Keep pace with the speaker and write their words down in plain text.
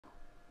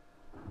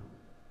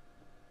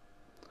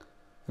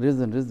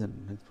Reason.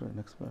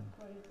 Next point.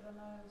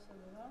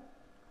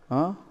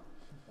 Huh?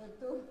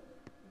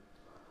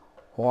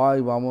 Why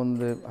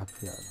Vamandev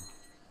appeared?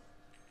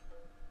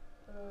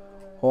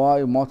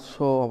 Why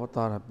Matsya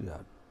avatar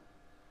appeared?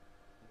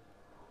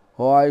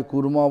 Why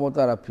Kurma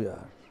avatar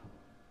appeared?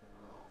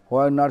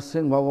 Why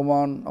Narsingh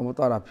Bhagavan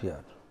avatar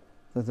appeared?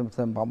 The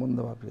same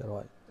Vamandev appeared.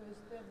 Why?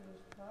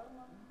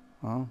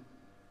 Huh?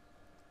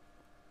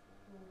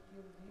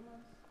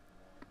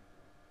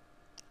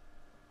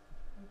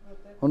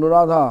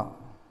 Anuradha.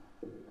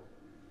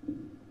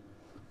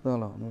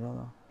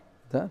 Anuradha.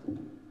 There?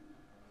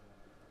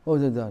 Oh,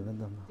 there. To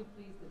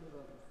please the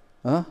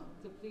devotees. Huh?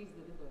 To please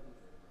the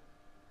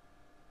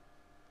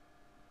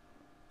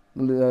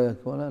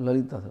devotees.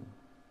 Lalita.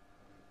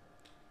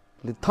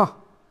 Litha.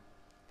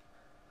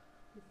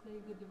 To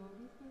save the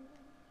devotees, maybe?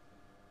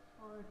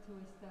 Or to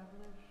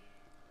establish?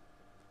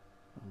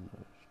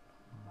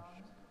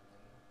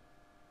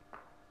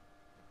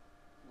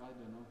 I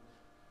don't know.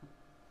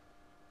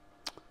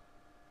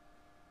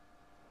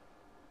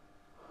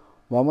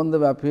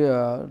 Vamandev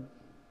appeared.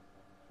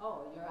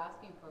 Oh, you're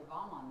asking for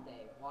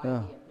Vamandev. Why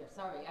Yeah. he appeared?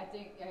 Sorry, I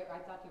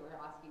thought you were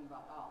asking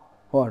about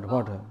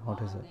What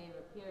is it? Vamandev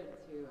appeared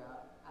to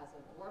as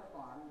a dwarf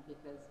form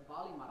because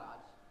Bali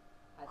Maharaj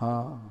had taken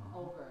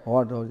over.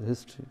 What was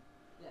history?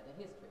 Yeah, the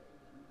history.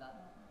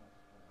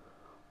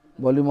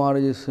 Bali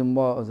Maharaj is a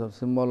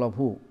symbol of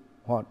who?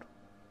 What?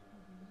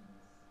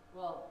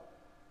 Well,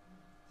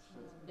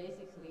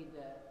 basically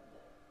the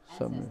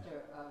Submission. ancestor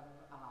of,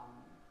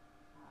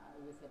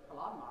 we say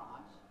Prahlad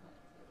Maharaj,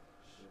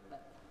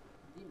 but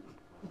demon.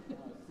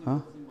 Huh?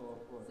 Symbol of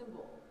what?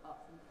 Symbol of,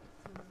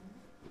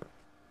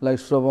 Like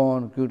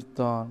Shravan,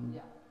 Kirtan.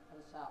 yeah,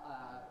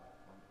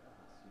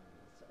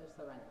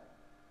 surrender.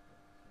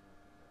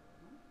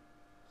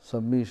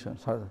 Submission.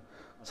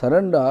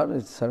 Surrender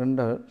is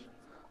surrender,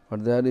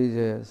 but there is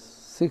a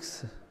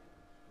sixth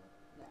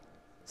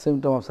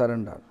symptom of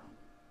surrender.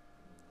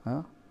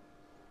 Huh?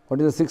 What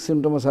is the sixth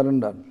symptom of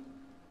surrender?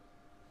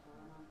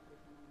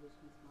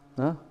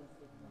 Huh?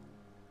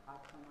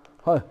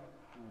 Hi.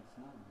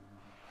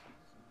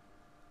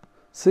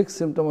 Sixth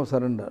symptom of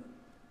surrender.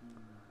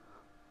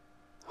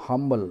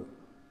 Humble,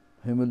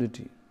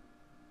 humility.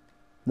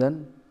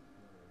 Then?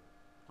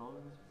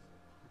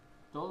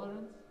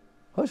 Tolerance?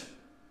 Hush.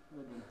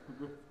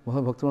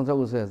 Bhaktivinoda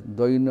Thakur says,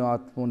 Daina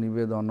Atma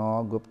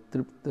Nivedana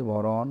Guptripte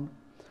Bharan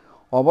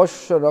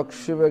Avashya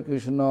Rakshiva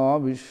Krishna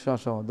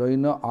Vishwasa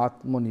Daina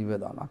Atma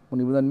Nivedana. Atma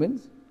Nivedana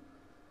means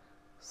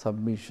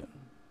submission.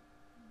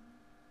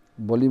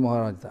 Bali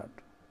Maharaj that.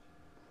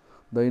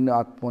 Daina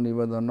Atma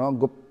Nivedana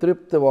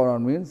Guptripte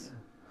Bharan means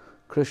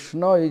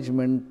Krishna is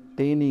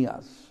maintaining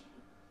us.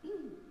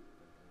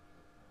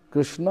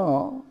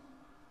 Krishna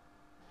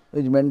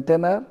is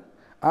maintainer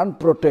and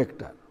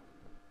protector.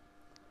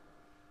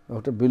 You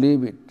have to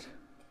believe it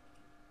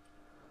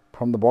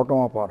from the bottom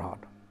of our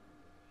heart.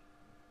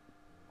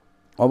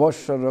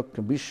 Avashya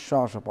Rakya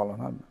Vishwasa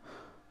Palana.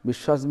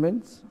 Vishwas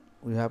means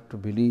we have to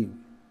believe.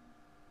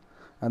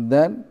 And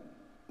then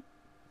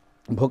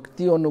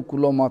Bhakti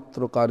Anukula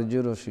Matra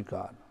Karjara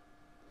Shikar.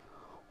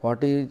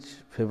 What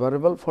is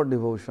favorable for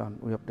devotion,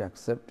 we have to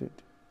accept it.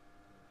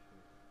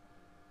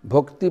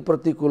 Bhakti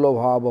Pratikula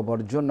Bhava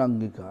Varjana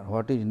Angikar.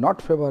 What is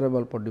not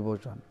favorable for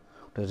devotion,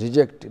 to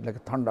reject it like a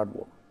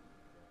thunderbolt.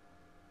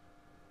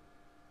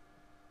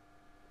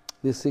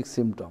 This sixth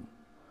symptom.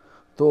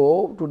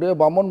 So today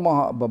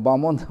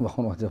Vamandev's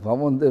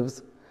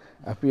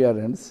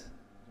appearance.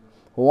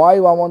 Why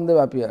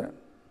Vamandev appeared?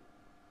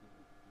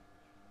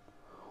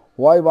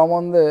 Why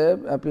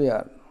Vamandev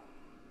appeared?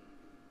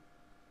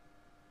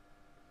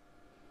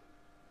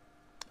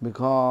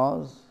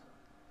 Because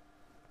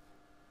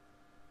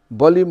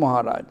Bali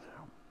Maharaj,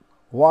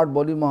 what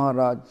Bali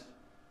Maharaj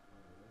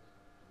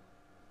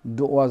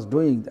was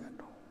doing that?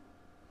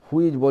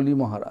 Who is Bali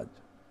Maharaj?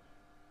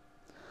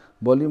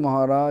 Bali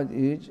Maharaj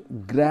is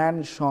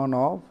grandson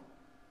of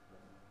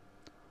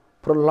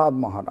Prahlad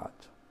Maharaj,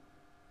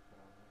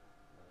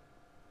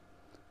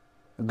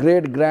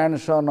 great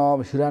grandson of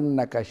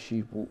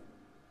Hiranyakashipu.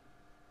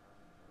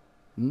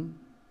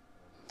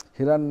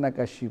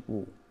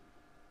 Hiranyakashipu.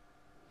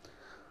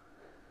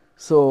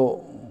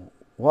 So,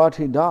 what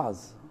he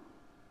does,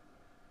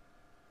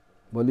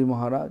 Bali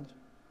Maharaj?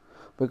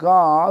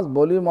 Because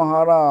Bali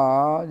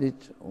Maharaj,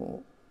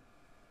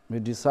 he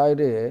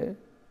decided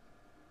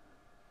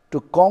to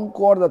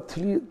conquer the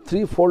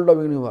threefold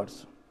of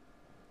universe.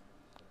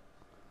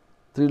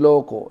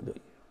 Triloko.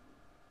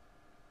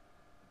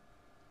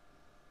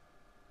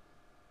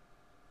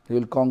 He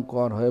will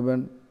conquer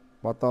heaven,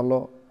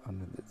 Patala,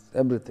 and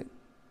everything.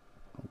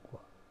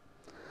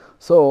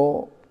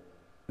 So,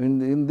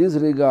 in this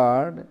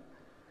regard,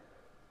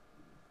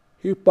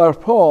 he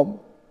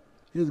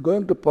is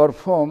going to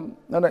perform,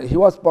 he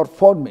was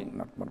performing,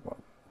 not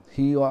performing.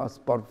 He was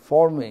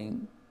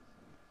performing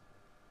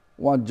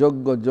one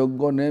Yajna.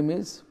 Yajna name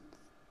is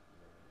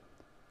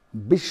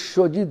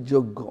Vishwajit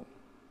Yajna.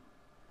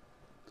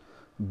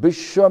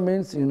 Vishwa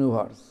means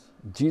universe.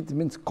 Jit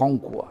means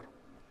conquer.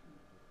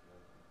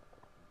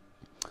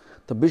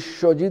 the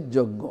Vishwajit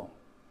Yajna.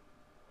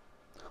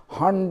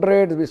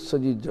 100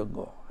 Vishwajit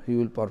Yajna he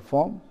will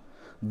perform,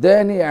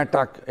 then he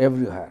attack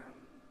everywhere.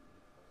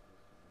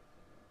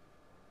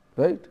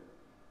 Right?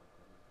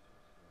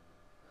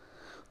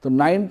 So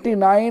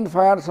 99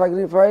 fire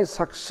sacrifice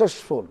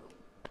successful.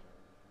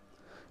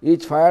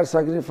 Each fire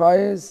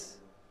sacrifice,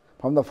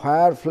 from the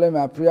fire flame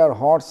appear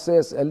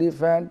horses,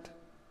 elephant,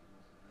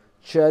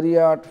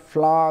 chariot,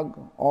 flag,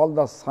 all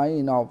the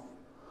sign of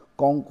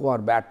conquer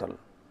battle.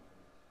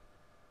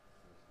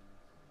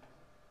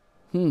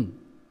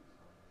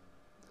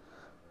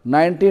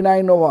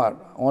 99 over,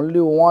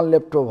 only one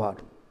left over.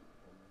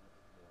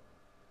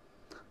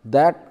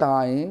 That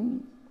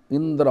time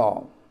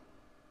Indra,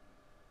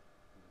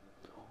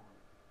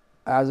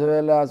 as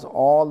well as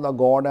all the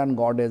god and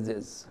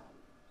goddesses,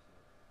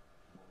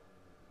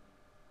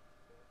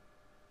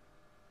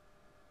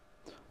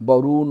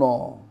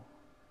 Varuna,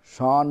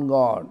 sun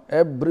god,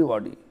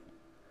 everybody,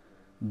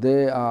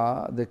 they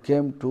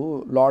came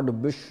to Lord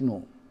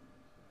Vishnu.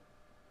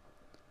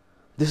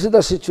 This is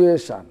the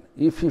situation.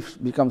 If he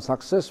becomes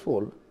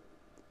successful,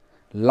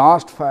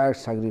 last fire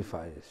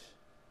sacrifice,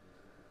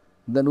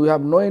 then we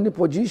have no any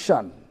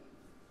position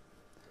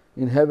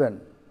in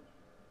heaven.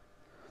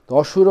 The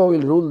Asura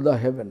will rule the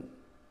heaven.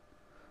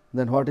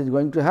 Then what is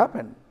going to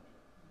happen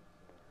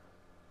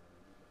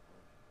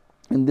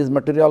in this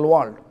material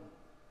world,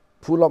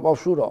 full of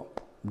Asura,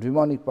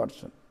 demonic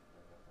person?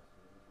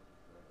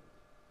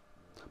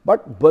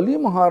 But Bali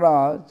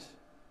Maharaj,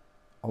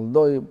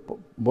 although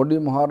Bali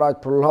Maharaj,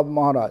 Prahlad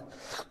Maharaj,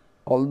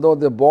 although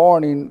they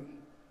born in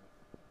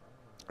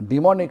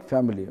demonic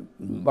family,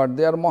 but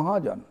they are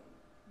Mahajan.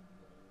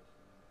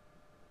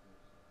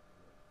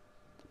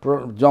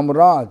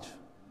 Jamraj,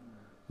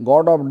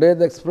 god of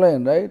death,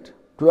 explained, right?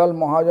 12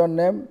 Mahajan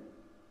name.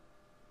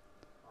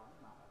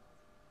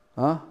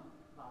 Huh?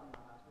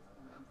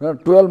 No,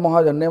 12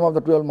 Mahajan, name of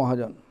the 12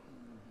 Mahajan.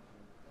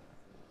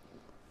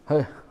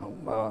 Hey,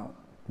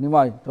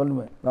 Nimai, tell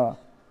me.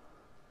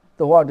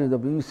 So what is the,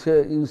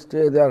 you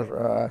stay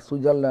there,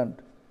 Switzerland,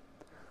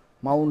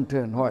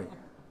 mountain, why?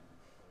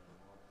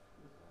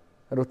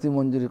 Rati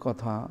Manjari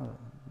Katha.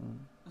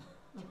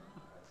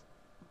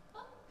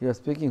 He was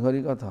speaking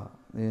Hari Katha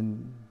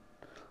in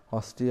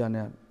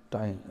Austrian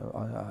time,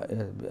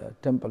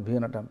 temple,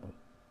 Vienna temple.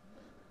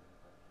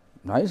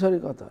 Nice Hari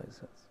Katha, he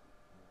says.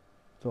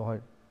 So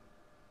why?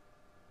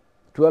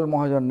 12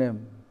 Mahajan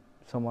name,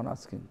 someone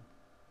asking.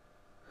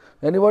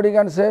 Anybody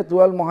can say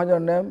 12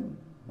 Mahajan name,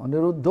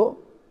 Aniruddha?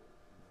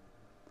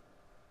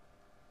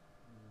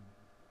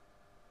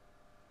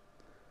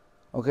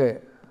 Okay,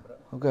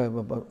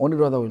 but only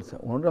Radha will say.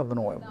 Only Radha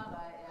no.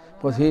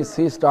 Because he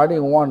is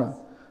studying one.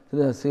 She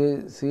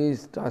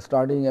is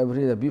studying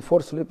every day.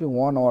 Before sleeping,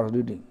 1 hour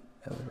reading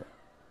every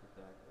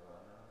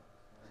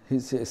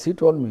day. She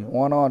told me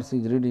 1 hour she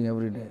is reading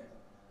every day.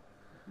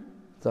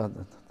 So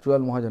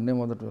 12 Mahajan, name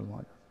of the 12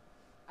 Mahajan.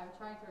 I'm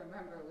trying to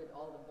remember with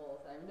all the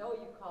bowls. I know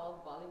you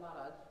called Bali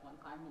Maharaj one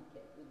time. He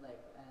came with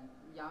and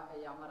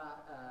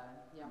Yamaraj.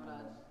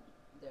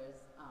 There's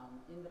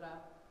Indra.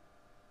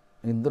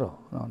 Indra?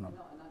 No. No, not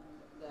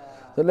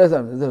So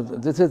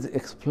listen, this is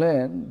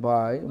explained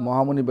by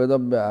Mahamuni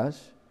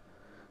Vedavyas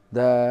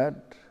that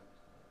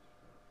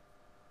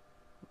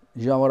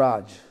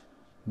Yamaraj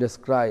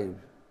described,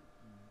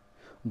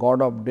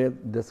 god of death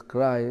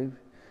described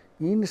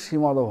in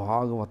Srimad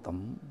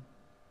Bhagavatam,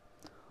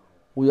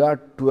 we are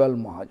 12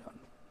 Mahajan,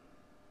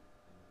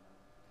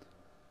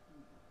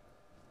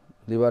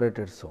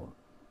 liberated soul.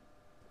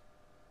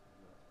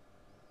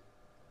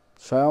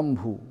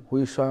 Swayambhu, who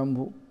is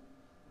Swayambhu?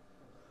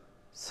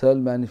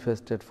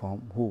 Self-manifested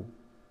form, who?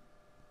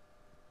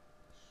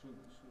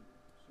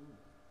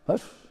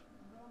 Yes?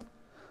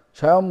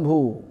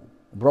 Swayambhu,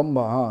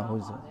 Brahma, who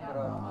is it?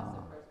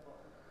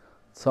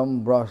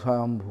 Some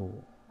Swayambhu,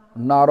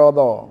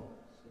 Narada,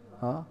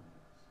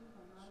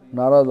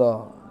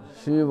 Narada,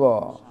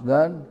 Shiva,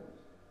 then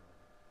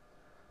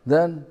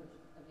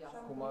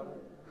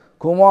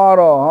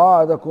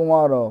Kumara, the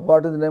Kumara.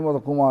 What is the name of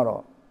the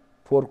Kumara?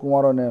 4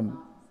 Kumara name.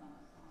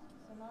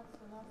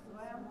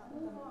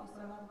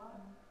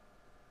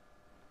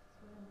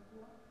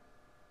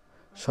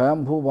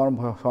 Swayambhu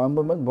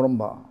means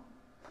Brahma.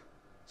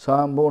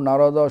 Swayambhu,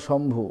 Narada,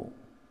 Shambhu.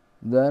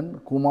 Then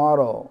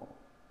Kumara,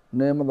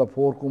 name of the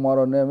 4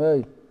 Kumara name.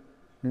 Hey,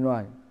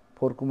 Ninai,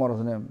 4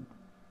 Kumara's name.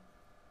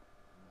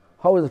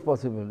 How is it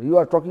possible? You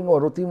are talking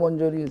about Rati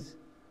Manjaris.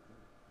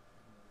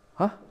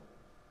 Huh?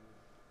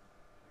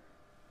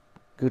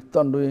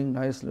 Kirtan doing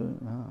nicely.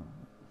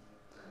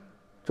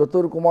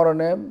 Chatur Kumara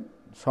name,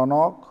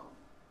 Sanak.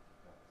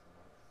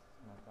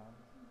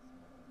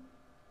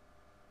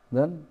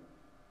 Then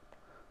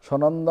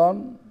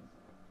Sanandan.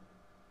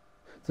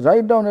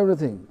 Write down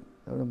everything.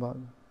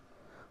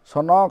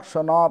 Sanak,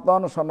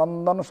 Sanatan,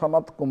 Sanandan,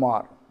 Sanat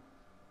Kumar.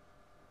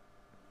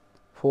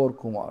 4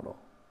 Kumara.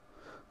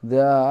 They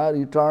are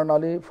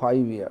eternally 5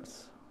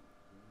 years.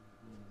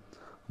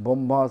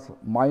 Brahma's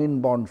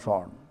mind-born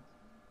son.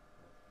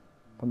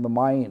 From the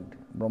mind,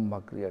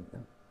 Brahma created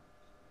them.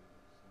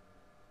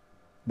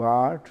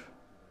 But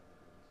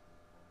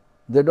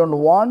They don't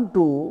want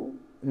to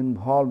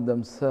involve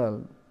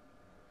themselves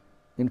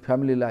in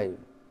family life.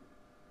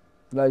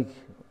 Like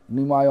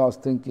Nimai was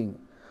thinking,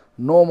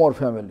 no more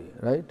family,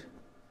 right?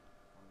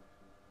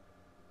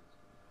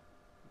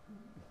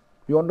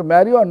 You want to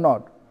marry or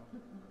not?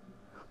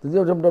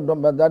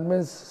 That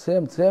means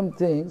same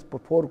things.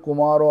 For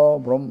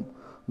Kumara,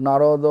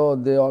 Narada,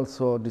 they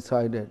also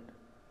decided.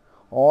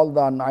 All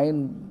the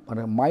 9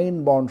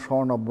 mind-bound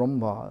son of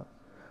Brahma,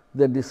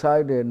 they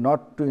decided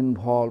not to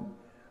involve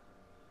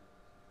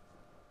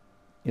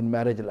in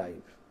marriage life.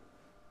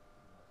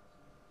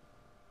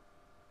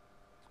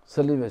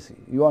 Celibacy.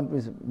 You want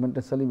to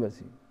maintain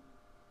celibacy?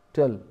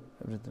 Tell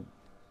everything.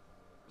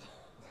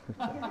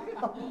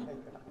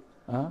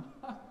 Huh?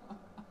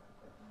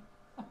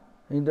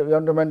 You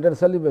want to maintain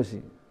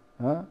celibacy.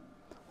 Huh?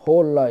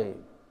 Whole life.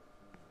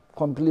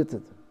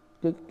 Completed.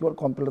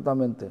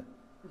 Completamente.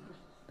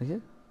 Okay?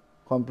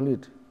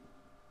 Complete.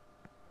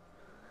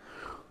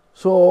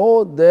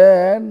 So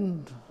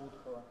then,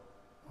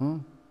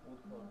 no,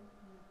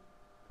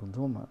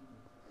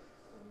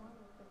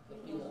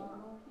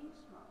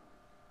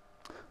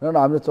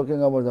 I'm just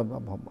talking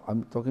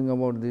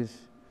about this.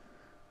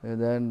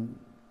 Then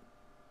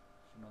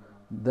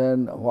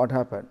what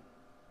happened?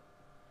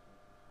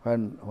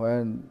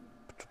 When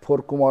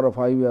 4 Kumara,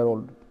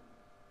 5-year-old,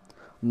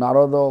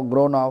 Narada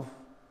grown up,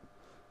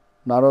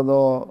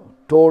 Narada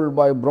told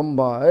by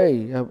Brahma, hey,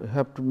 you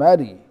have to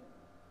marry.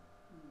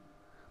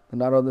 The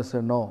Narada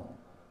said, no.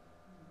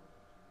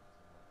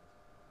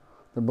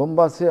 The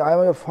Brahma said, I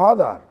am your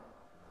father.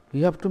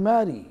 You have to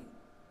marry.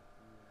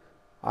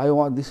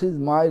 This is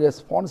my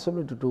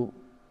responsibility to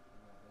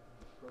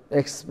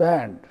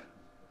expand.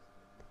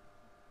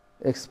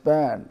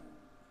 Expand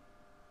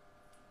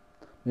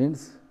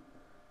means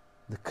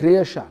the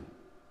creation.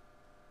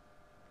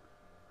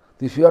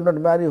 If you are not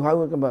married, how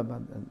will you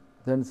come?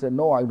 Then say,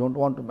 no, I don't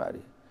want to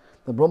marry.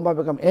 The Brahma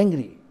become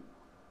angry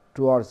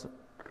towards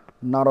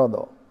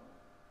Narada.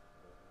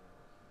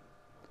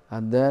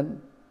 And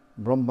then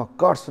Brahma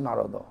cursed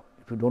Narada.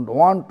 If you don't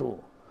want to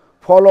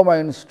follow my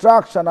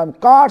instruction, I am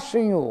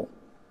cursing you.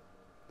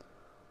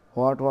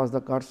 What was the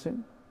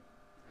cursing?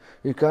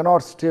 You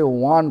cannot stay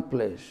one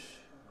place.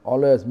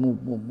 Always move.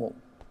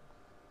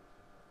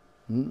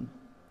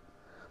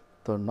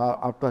 So now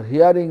after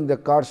hearing the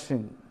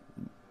cursing,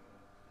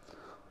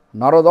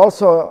 Narada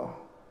also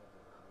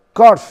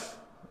cursed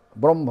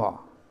Brahma.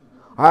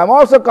 I am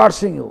also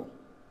cursing you.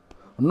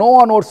 No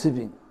one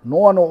worshipping. No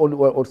one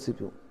will worship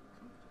you.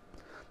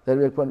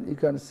 There you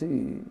can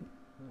see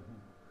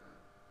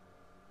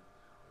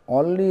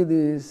only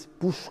this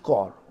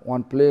Pushkar,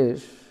 one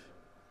place,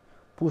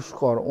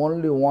 Pushkar,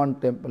 only one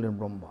temple in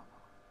Brahma.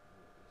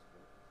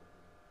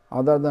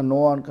 Other than no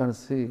one can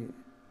see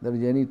there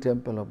is any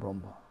temple of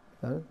Brahma.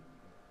 Right?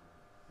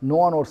 No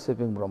one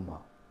worshipping Brahma.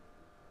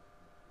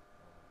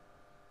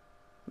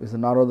 It's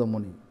Narada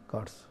Muni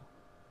curse.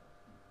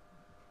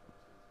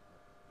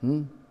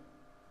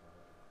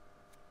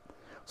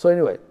 So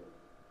anyway,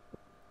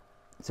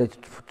 say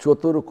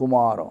Chatur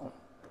Kumara.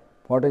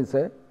 What I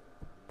say?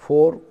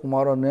 4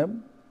 Kumara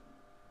name?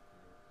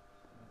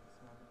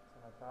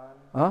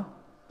 Huh?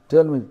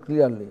 Tell me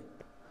clearly.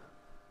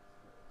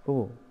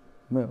 Oh,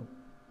 ma'am.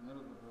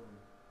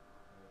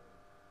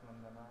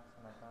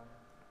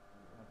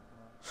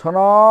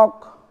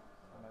 Sanak,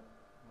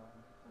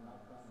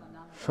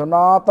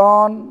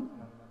 Sanatan,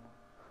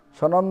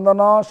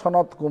 Sanandana,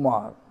 Sanat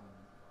Kumar.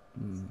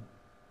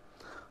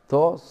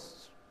 So,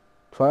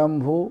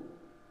 Swayambhu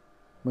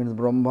means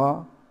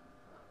Brahma,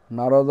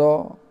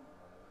 Narada,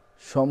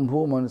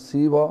 Shambhu means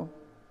Shiva,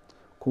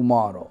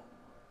 Kumara.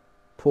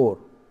 4.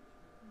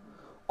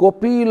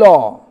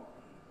 Kapila.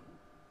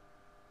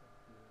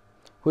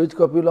 Which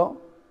Kapila?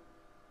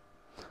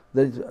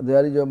 There is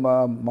a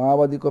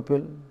Mayavadi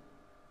Kapil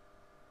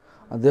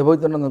and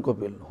Devaitananda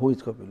Kapil. Who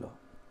is Kapila?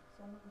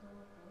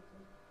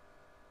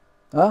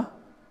 Huh?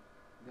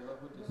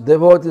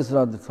 Devavati is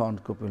not the son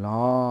Kapil.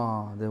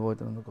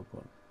 Devaitananda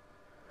Kapil.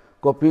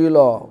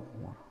 Kapila.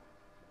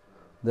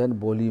 Then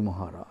Boli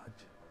Maharaj. I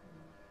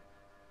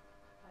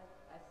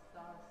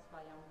saw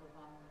Swayambhu.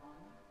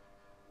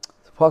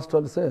 First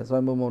one says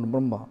Swayambhu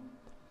Brahma.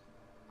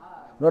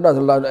 No, at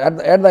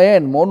the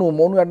end,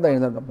 Monu at the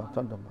end.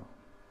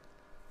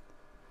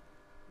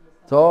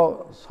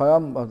 So,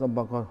 Swayam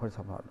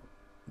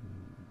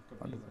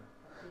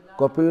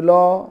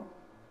Kapila,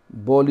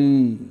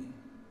 Boli,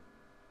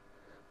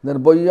 then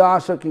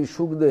Vaiyasaki,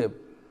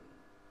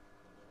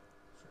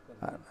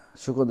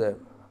 Shukadev,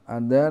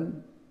 and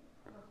then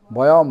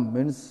Vayam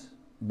means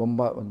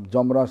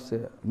Jamraj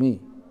say me,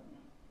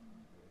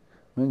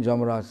 means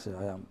Jamraj say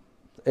I am.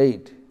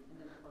 8.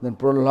 Then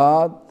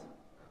Prahlad,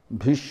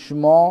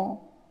 Bhishma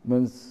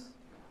means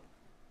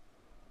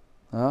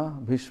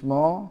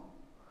Bhishma,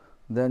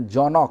 then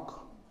Janak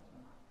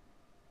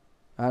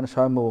and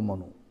Swayambhu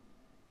Manu.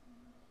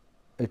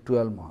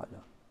 12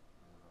 Mahajan.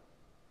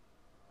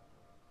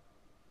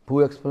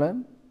 Who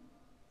explained?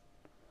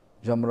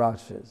 Jamraj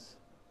says.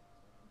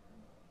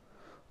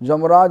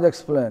 Jamraj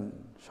explained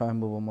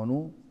Swayambhu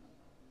Manu.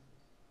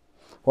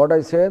 What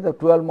I say, the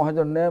 12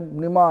 Mahajan name,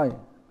 Nimai.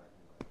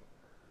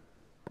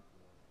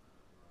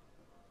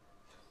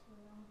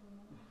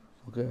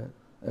 Okay,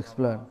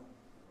 explain.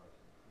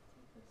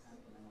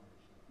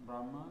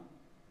 Brahma,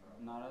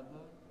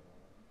 Narada,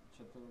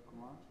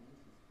 Chaturkumar,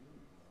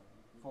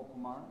 four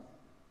Kumars,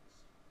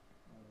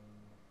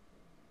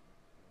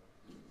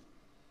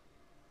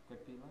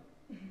 Kapila.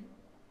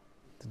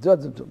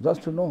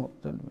 Just to know,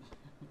 tell me.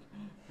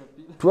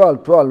 Kapila.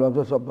 12, I'm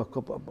just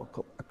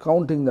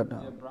counting that.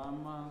 Yeah,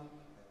 Brahma,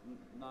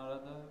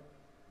 Narada,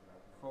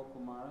 four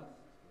Kumars,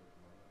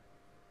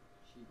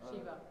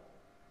 Shiva.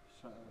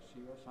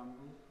 Shiva,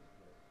 Shambhu,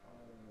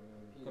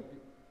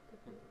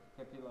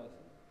 Kapila.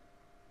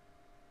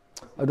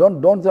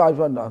 Don't say I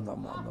want.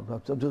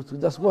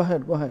 Just go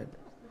ahead.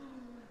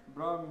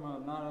 Brahma,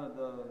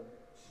 Narada,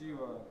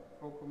 Shiva,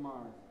 four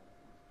Kumars,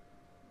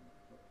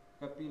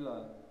 Kapila,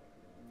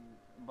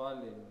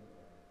 Bali,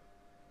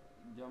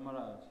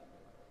 Jamaraj,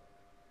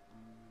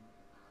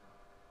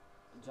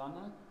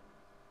 Janak,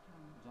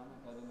 I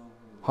don't know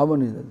who. How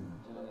many? 11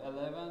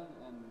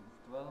 and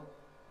 12.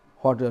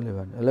 What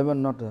 11?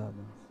 11 not. Yeah,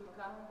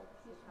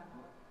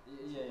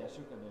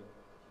 Shukadev.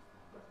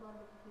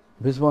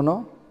 Bhishma, no? No,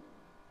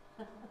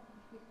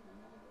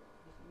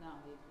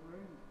 he's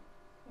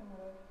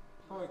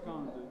How I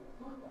counted?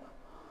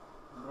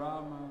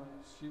 Brahma,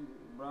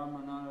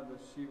 Narada,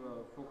 Shiva,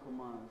 four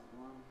Kumars. 1, 2,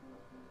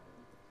 3.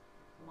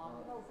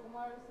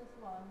 Kumaras is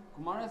one.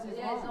 Kumaras is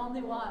Yeah, one. it's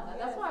only one.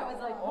 That's why I was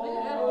like, Oh,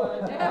 yeah, I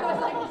was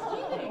like, he's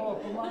cheating. Oh,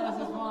 Kumaras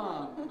is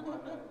one.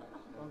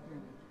 Okay.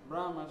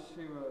 Brahma,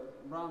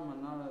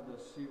 Narada,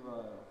 Shiva,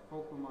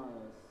 four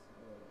Kumaras,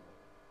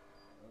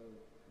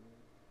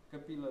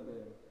 Kapila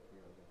Dev,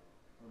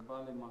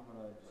 Bali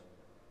Maharaj.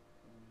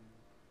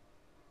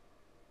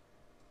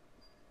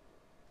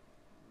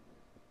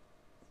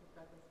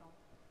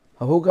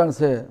 Who can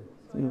say?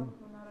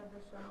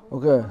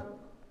 Okay.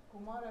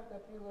 Kumara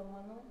Kapila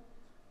Manu,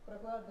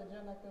 Prahlada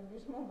Janaka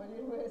Bhishma,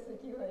 Balirvaya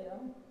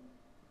Sakivayam.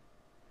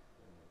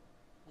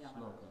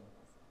 Shloka.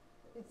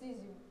 It's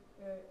easy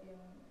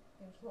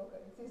in shloka,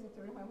 it's easy to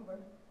remember.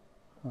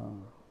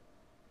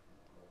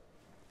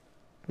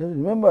 You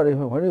remember,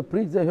 when you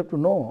preach, you have to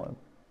know.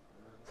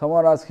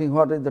 Someone asking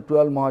what is the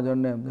 12 Mahajan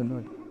name,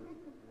 then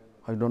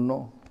I don't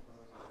know.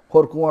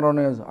 4 Kumara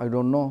names, I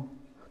don't know.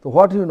 So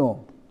what do you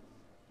know?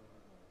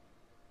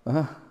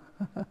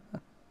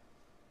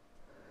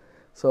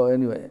 So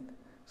anyway,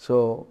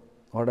 so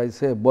what I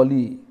say,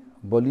 Bali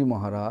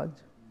Maharaj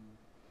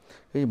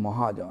is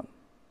Mahajan.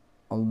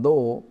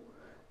 Although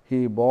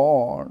he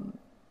born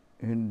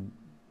in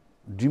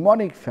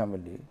demonic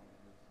family,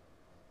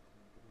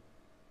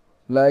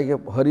 like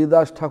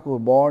Haridas Thakur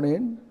born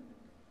in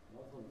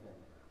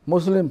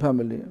Muslim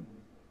family,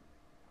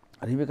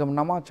 and he became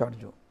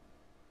Namacharya.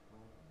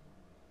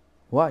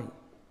 Why?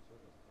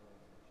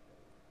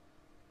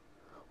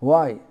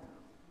 Why?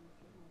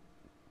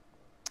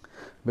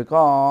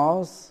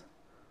 Because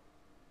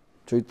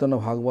Chaitanya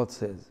Bhagavat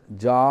says,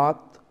 Jat,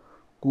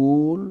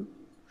 Kul,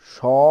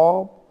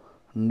 Shab,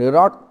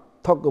 Nirathak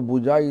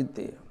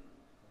Bujaite.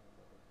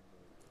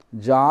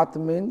 Jat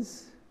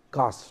means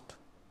caste.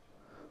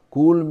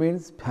 Kul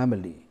means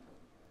family.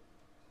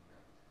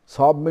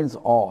 Sab means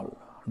all.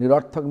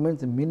 Nirathak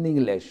means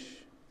meaningless.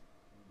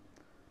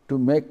 To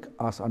make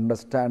us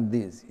understand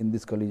this in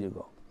this Kali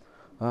Yuga.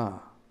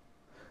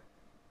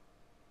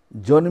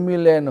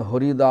 Janmilen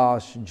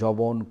Haridas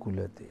Jaban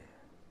Kulete.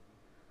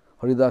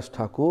 Haridas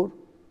Thakur,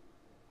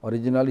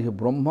 originally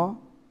Brahma,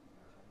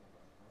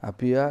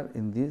 appear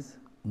in this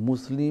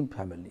Muslim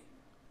family.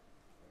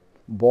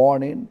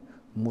 Born in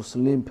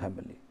Muslim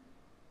family.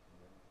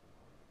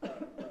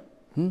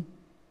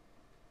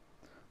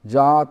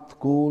 Jat,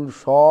 Kul,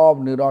 Shab,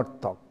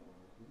 Nirarthak.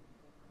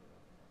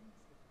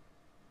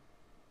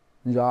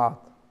 Jat.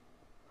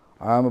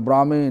 I am a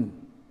Brahmin.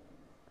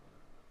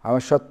 I am a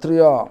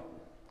Kshatriya.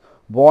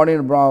 Born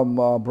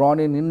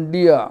in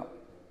India.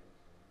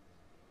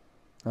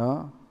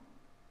 So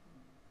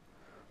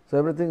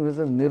everything is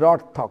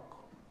nirarthak,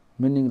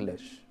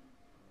 meaningless.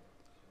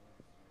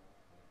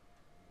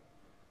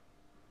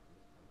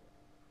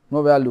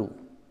 No value.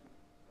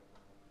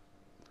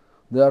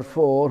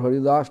 Therefore,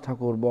 Haridas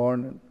Thakur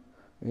born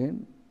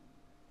in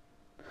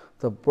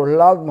the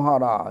Prahlad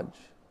Maharaj,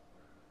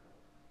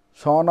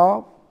 son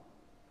of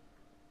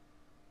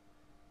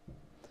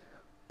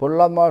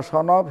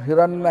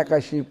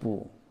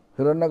Hiranyakashipu.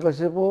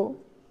 Hiranyakashipu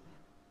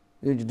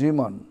is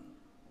demon.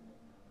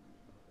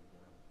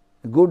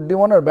 Good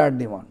demon or bad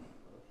demon?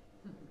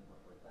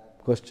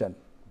 Question.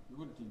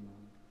 Good demon.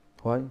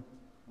 Why? I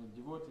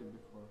devoted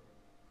before.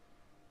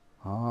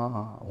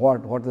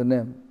 What the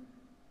name?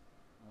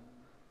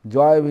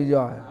 Joy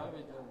Vijay.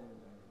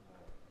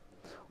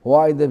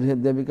 Why they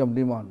become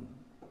demon?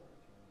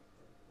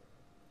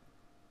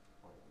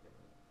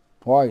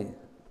 Why?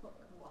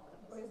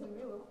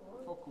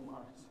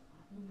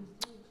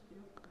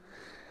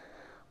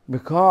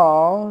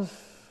 Because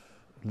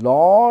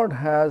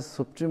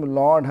Supreme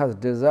Lord has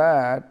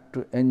desired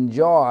to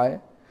enjoy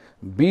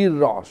Bir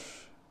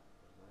Ras,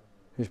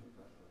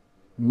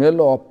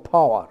 mellow of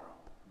power,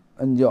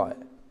 enjoy.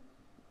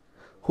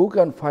 Who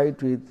can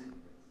fight with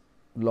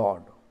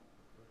Lord?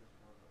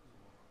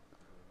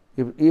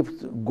 If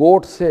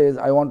goat says,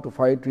 I want to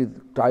fight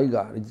with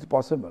tiger, is it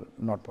possible?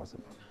 Not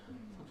possible.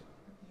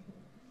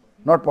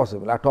 Not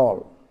possible at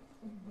all.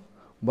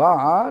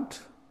 But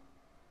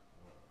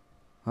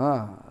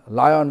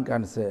lion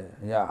can say,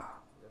 yeah,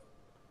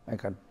 I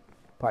can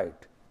fight.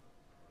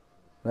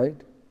 Right?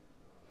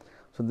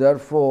 So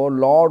therefore,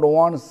 Lord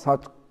wants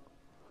such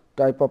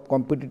type of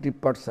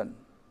competitive person.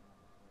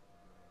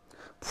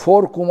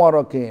 4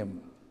 Kumara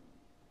came.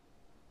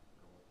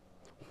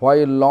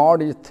 While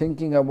Lord is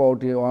thinking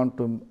about he want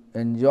to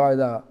enjoy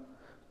the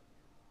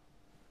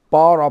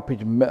power of his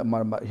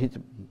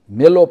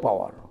mellow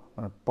power,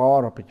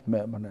 power of his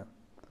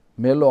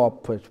mellow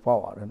of his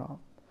power,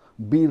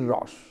 Bir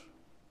Rosh.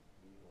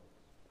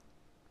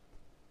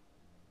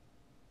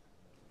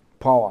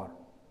 Power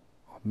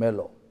of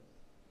mellow.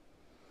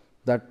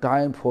 That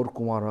time 4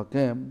 Kumara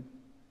came,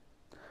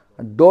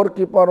 and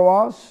doorkeeper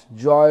was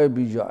Joy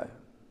Vijay.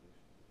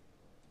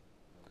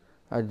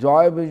 And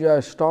Joy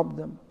Vijay stopped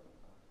them.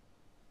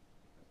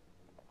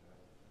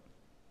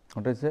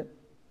 What I say?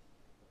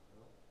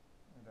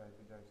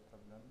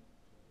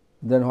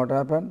 Then what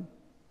happened?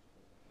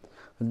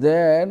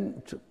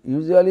 Then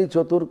usually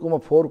Chatur Kumar,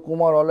 4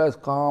 Kumar always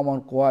calm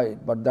and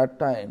quiet, but that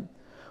time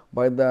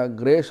by the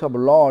grace of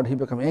Lord he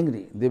became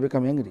angry. They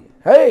become angry.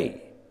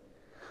 Hey!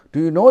 Do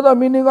you know the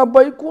meaning of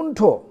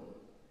Vaikuntha?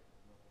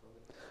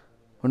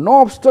 No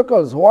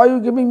obstacles. Why are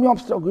you giving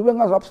us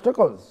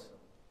obstacles?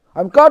 I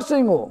am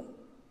cursing you.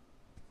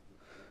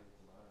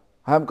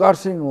 I am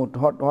cursing you.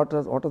 What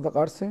is the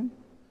cursing?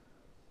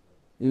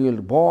 You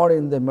will born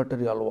in the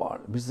material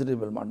world,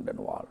 miserable mundane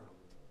world.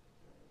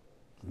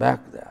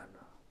 Back there.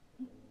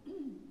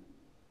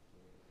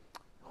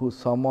 Who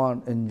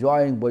someone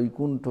enjoying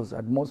Vaikuntha's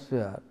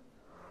atmosphere,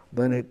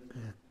 then he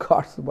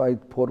cursed by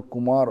 4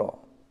 Kumara.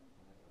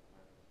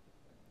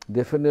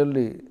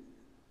 Definitely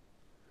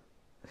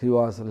he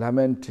was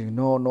lamenting,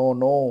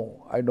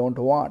 no, I don't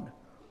want.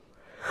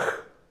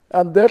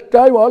 And that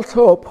time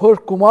also, 4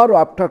 Kumara,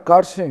 after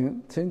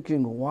cursing,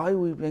 thinking, why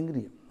we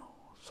angry?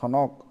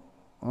 Sanak.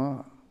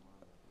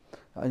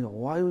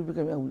 Why we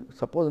become angry?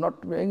 Suppose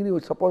not to be angry,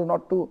 we suppose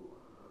not to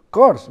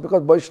curse,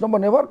 because Vaishnava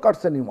never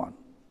curse anyone.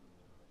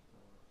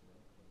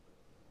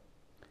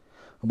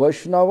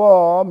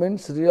 Vaishnava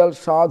means real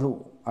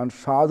sadhu, and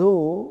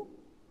sadhu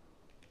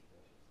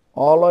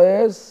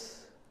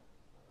always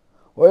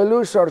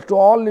well-wisher to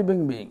all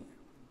living beings.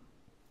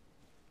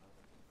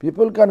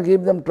 People can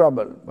give them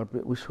trouble, but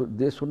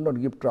they should not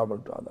give trouble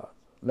to others.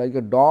 Like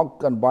a dog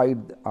can bite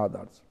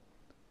others,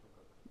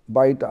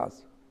 bite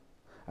us.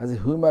 As a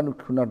human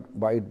could not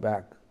bite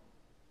back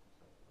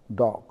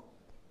dog.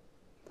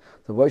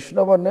 So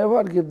Vaishnava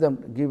never give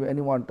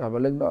anyone trouble.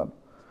 Like no,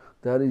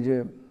 there is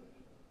a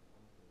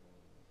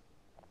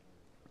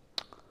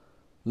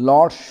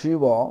Lord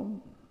Shiva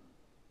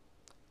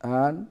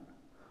and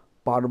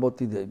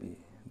Parvati Devi.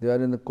 They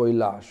are in the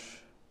Kailash.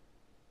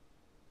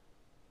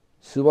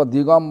 Shiva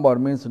Digambar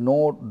means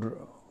no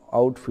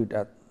outfit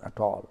at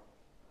all.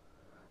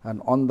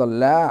 And on the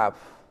lap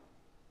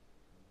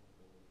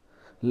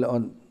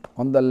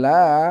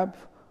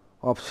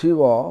of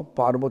Shiva,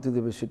 Parvati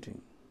Devi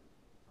sitting.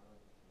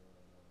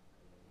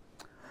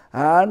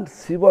 And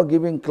Shiva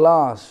giving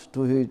class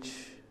to his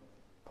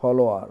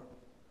follower.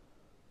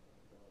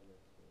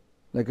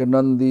 Like a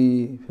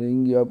Nandi,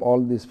 Fringi,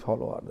 all these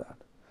followers that.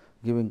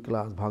 Giving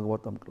class,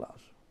 Bhagavatam class.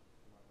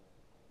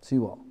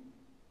 Shiva.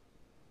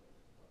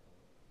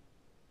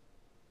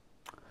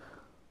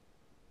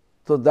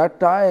 So that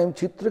time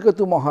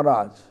Chitraketu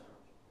Maharaj,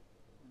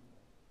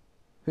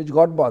 his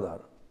godfather,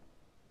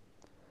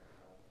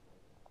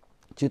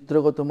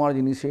 Chitraketu Maharaj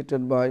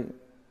initiated by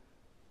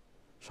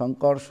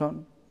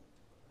Sankarshan,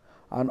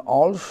 and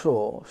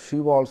also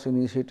Shiva also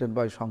initiated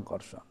by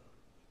Sankarshan.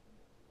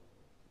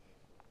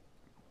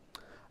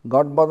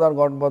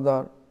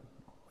 Godfather,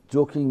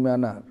 joking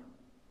manner.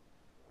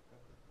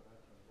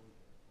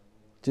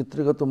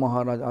 Chitraketu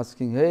Maharaj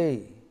asking,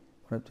 hey,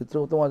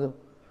 Chitraketu Maharaj,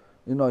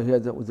 he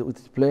has with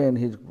his plane,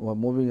 he's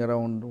moving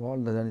around all,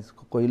 then he's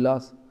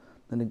Kailas,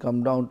 then he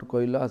come down to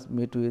Kailas,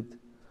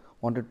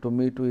 wanted to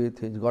meet with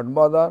his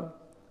godmother,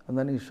 and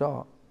then he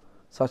saw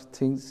such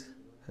things,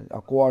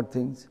 awkward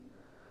things,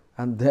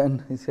 and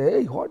then he said,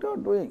 hey, what are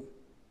you doing?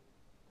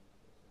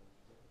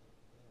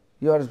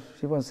 You are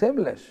even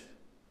shameless.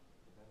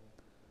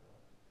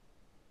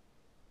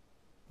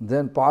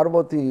 Then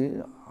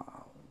Parvati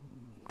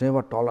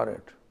never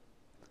tolerate,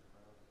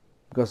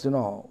 because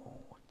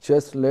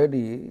chaste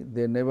lady,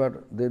 they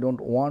don't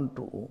want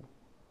to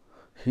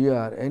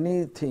hear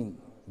anything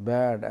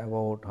bad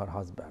about her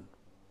husband.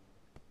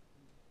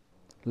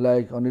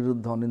 Like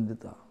Aniruddha,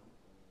 Anindita.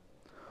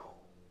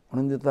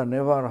 Anindita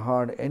never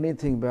heard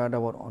anything bad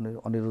about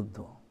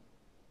Aniruddha,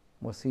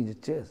 but she is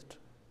chaste.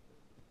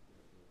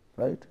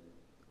 Right?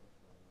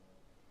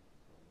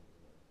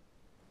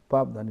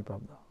 Pravda,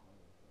 Nipravda.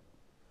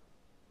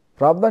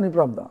 Pravda,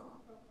 Nipravda.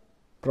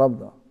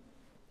 Pravda.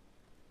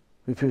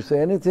 If you say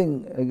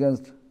anything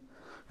against,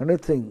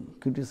 anything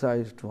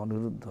criticized to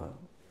Aniruddha,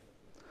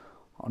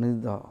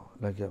 Aniruddha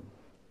like a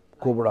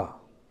cobra.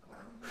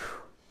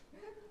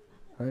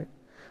 Right?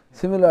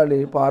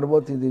 Similarly,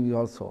 Parvati Devi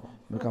also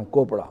become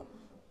cobra.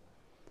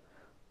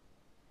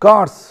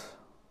 Curse.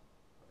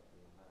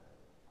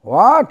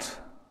 What?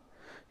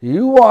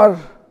 You are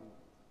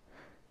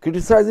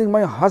criticizing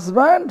my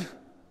husband?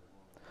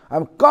 I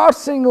am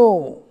cursing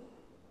you.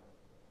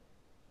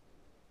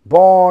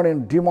 Born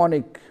in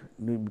demonic,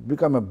 you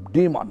become a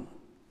demon.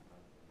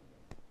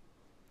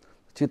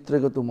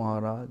 Chitraketu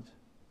Maharaj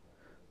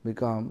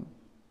become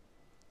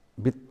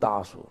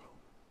Vittasur.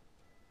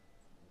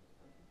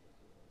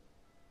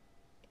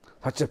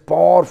 Such a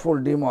powerful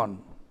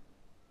demon.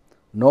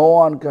 No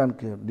one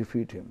can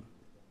defeat him.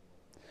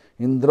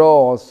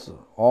 Indras,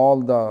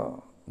 all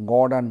the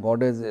god and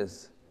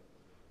goddesses,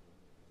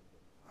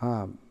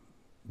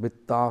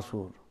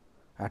 Vittasur,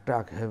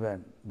 attack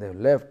heaven. They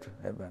left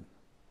heaven.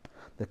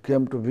 They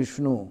came to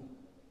Vishnu.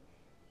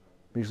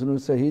 Vishnu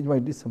said, he is my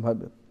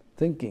disciple.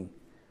 Thinking,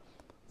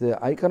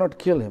 I cannot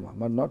kill him.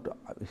 I am not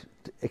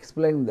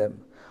explaining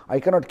them. I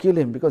cannot kill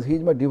him because he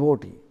is my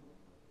devotee.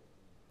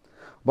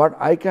 But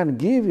I can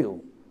give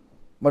you,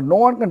 but no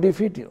one can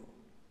defeat you.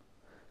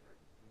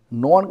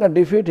 No one can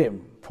defeat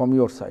him from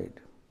your side.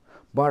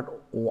 But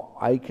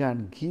I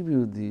can give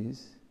you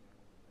this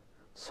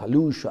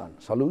solution.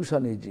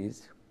 Solution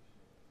is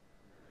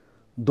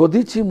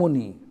Dodichi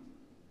Muni.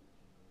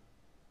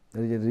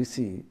 There is a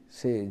rishi,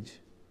 sage.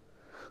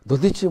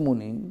 Dodichi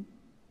Muni,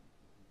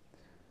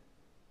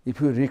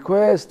 if you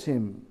request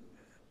him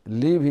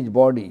leave his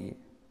body,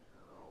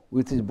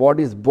 with his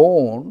body's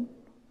bone,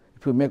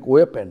 if you make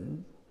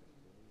weapon,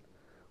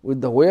 with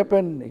the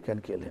weapon you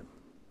can kill him.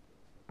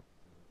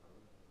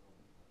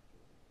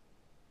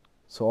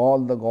 So all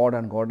the god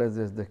and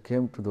goddesses, they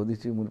came to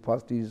Dodichi Muni.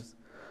 First he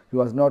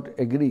was not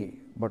agree,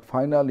 but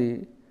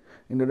finally,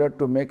 in order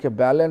to make a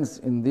balance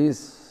in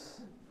this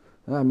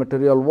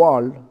material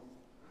world,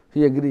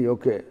 he agreed,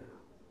 okay,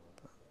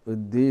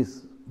 with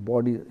this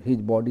body, his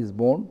body's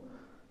bone,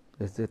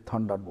 there's a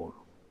thunderbolt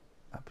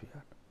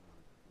appeared.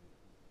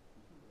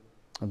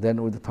 And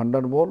then with the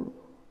thunderbolt,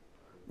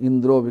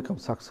 Indra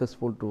becomes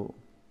successful.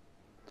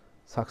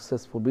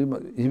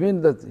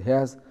 Even that he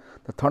has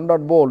the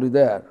thunderbolt is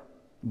there,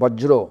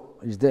 Vajra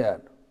is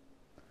there,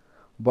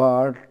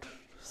 but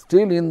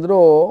still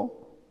Indra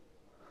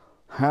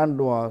hand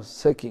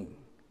was shaking,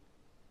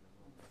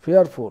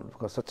 fearful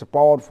because such a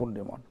powerful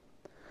demon.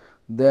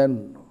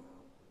 Then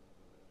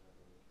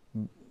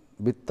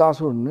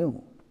Vittasur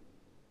knew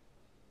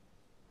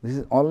this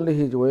is only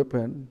his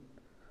weapon,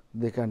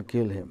 they can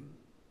kill him.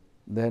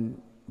 Then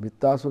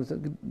Vittasur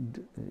said,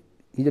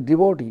 he is a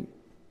devotee.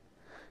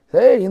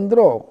 Hey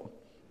Indra,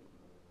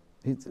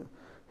 his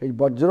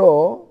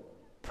Vajra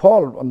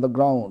fall on the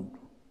ground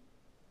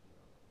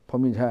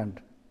from his hand.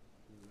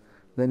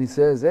 Then he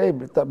says, hey,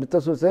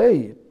 Vittasur says,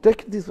 hey,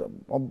 take this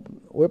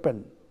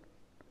weapon.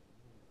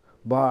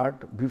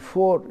 But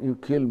before you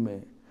kill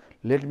me,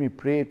 let me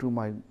pray to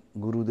my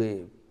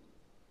Gurudev.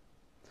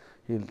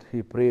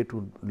 He prayed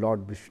to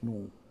Lord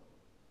Vishnu.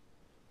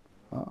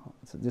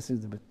 So this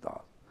is the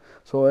Vittasur.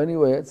 So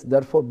anyway,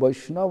 therefore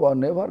Vaishnava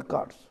never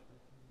cuts.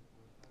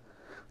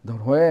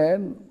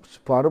 When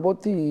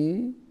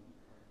Parvati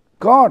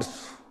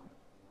cuts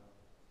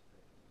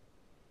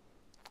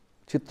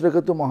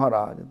Chitraketu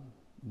Maharaj,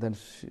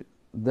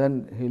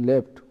 then he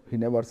left, he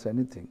never said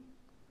anything.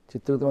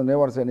 Chitraketu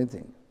never said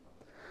anything.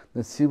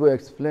 Then Shiva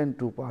explained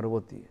to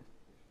Parvati,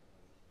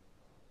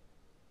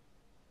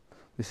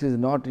 this is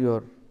not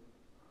your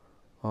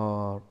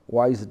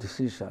wise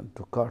decision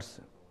to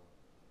curse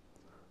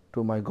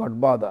to my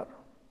godmother.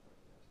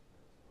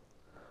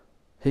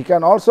 He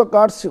can also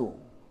curse you,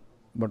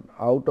 but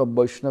out of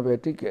Vaishnava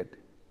etiquette,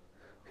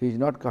 he is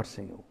not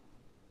cursing you.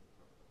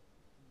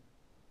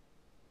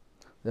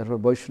 Therefore,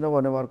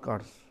 Vaishnava never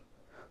curse.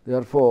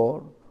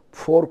 Therefore,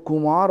 for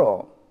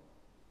Kumara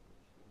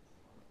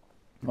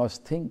was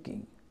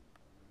thinking,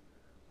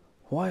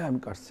 why I am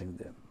cursing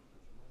them?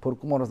 For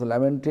Kumara was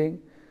lamenting,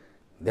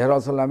 they are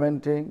also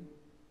lamenting,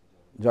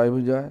 Jai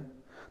Vijay,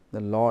 the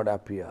Lord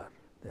appeared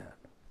there.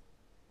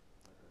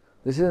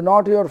 This is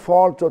not your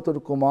fault,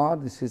 Chatur Kumar,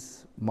 this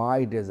is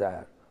my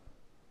desire.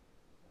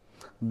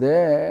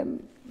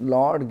 Then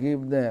Lord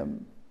give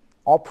them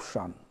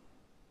option.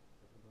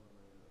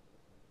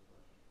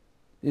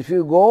 If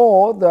you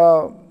go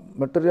the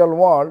material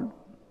world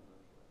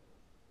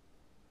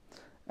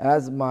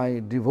as my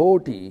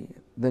devotee,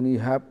 then you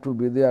have to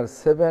be there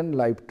 7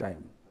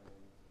 lifetimes.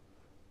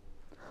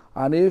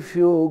 And if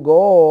you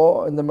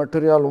go in the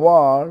material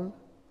world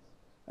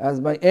as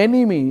my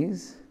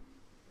enemies,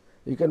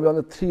 you can be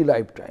only 3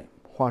 lifetimes.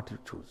 What you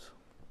choose?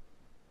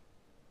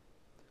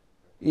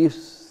 If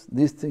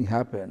this thing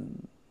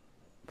happen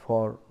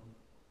for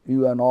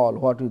you and all,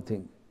 what do you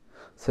think?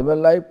 7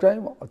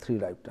 lifetime or 3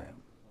 lifetime?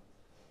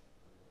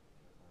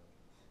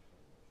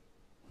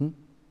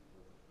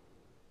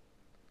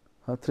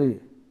 3.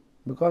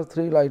 Because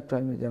 3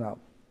 lifetime is enough.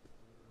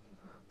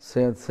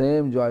 Same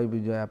Jai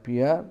Vijay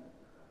appear,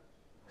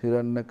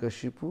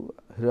 Hiranyakashipu,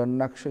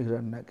 Hiranyaksha,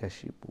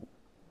 Hiranyakashipu.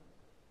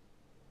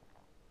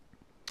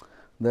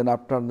 Then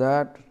after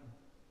that,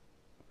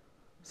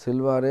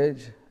 Silver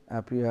Age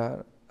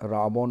appear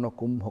Ravana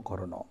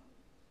Kumbhakarna.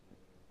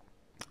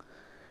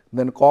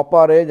 Then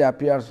Copper Age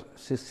appears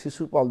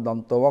Shishupal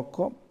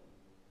Dantavakra.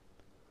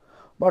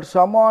 But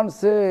someone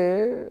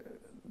say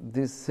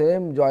this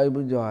same Jai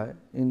Vijay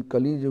in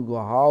Kali Yuga,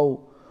 how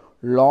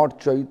Lord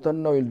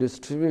Chaitanya will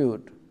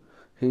distribute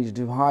his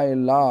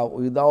divine love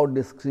without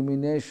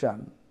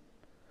discrimination,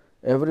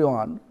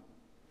 everyone,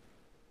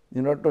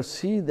 in order to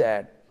see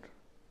that,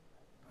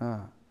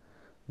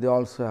 they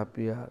also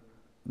appear.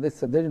 There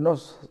is no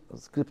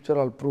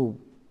scriptural proof.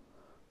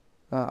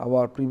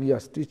 Our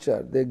previous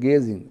teacher, they are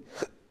gazing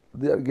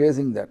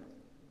that.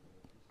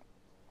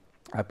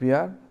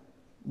 Appear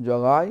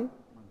Jagai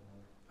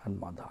and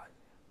Madhai.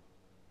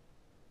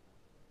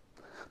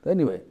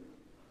 Anyway,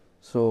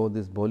 so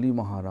this Bali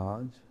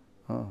Maharaj,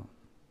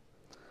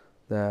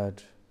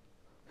 that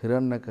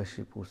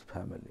Hiranyakashipu's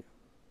family.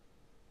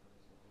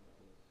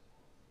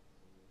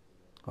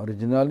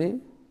 Originally,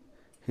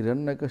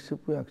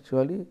 Hiranyakashipu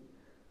actually,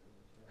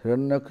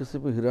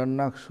 Hiranyakashipu,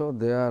 Hiranyaksha,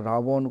 they are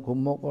Ravana,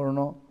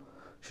 Kumbhakarna,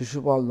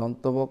 Shishupal,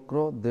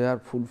 Dantavakra, they are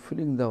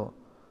fulfilling the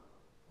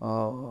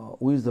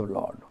wish of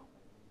Lord.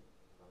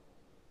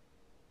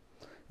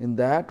 In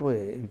that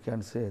way, you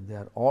can say they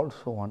are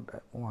also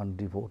one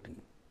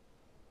devotee.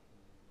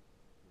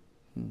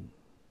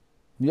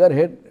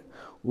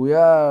 We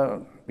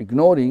are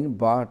ignoring,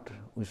 but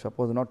we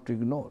suppose not to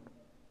ignore.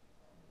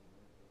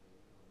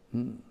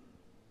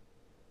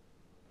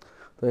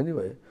 So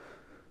anyway,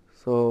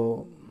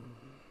 so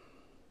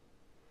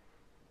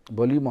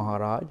Bali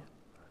Maharaj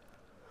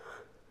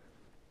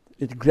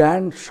is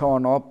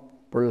grandson of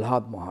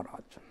Prahlad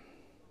Maharaj.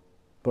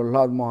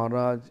 Prahlad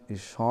Maharaj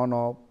is son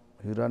of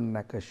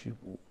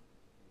Hiranyakashipu.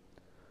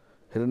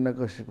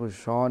 Hiranyakashipu's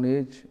son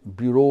is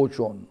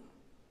Virochan.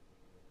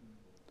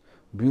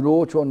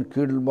 Virochan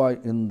killed by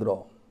Indra.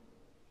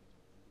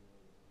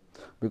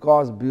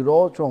 Because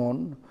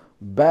Virochan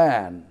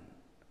banned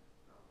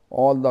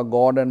all the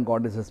god and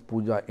goddesses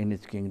puja in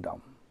his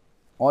kingdom.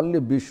 Only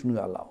Vishnu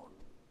allowed.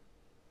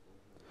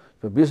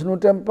 So Vishnu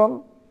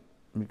temple,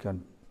 we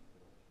can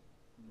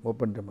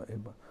open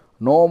temple.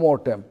 No more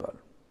temple.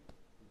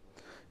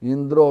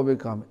 Indra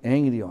become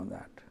angry on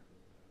that.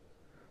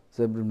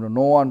 Said,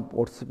 no one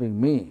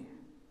worshipping me.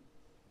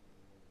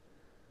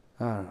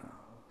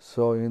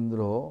 So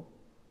Indra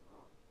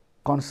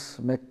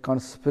make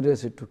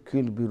conspiracy to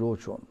kill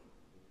Virochan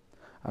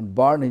and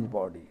burn his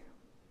body.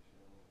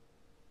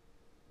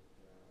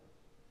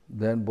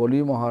 Then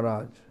Bali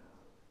Maharaj,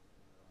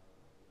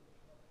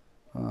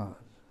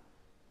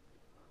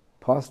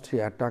 first he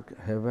attacked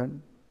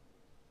heaven,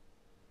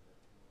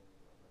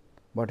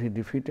 but he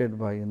defeated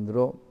by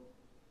Indra.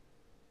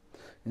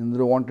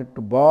 Indra wanted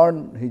to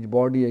burn his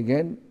body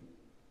again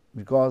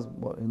because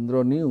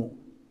Indra knew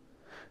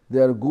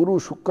their Guru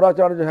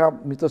Shukracharya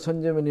have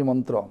Mitasanjamini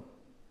mantra.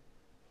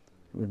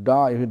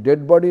 If his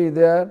dead body is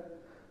there,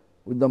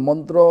 with the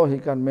mantra he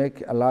can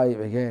make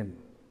alive again.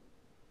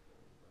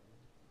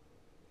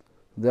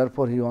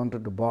 Therefore he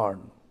wanted to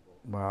burn.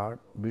 But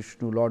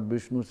Lord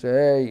Vishnu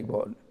said,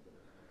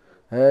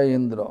 hey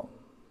Indra,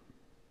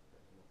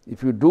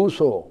 if you do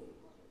so,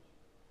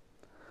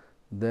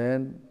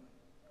 then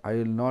I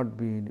will not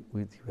be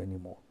with you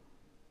anymore.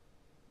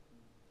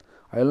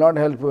 I will not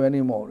help you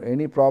anymore.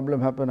 Any problem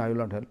happen, I will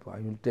not help you. I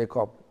will take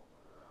up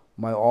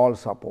my all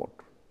support.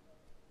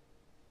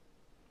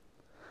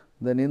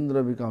 Then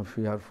Indra became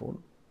fearful.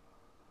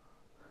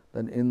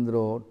 Then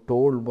Indra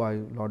told by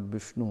Lord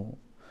Vishnu,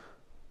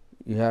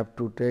 you have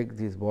to take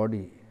this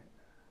body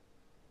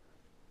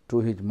to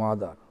his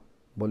mother,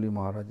 Bali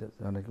Maharaj,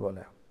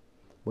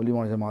 Bali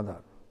Maharaj's mother,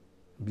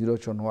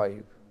 Virochan's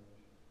wife.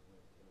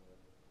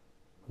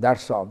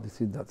 That's all,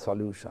 this is the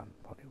solution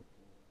for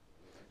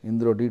you.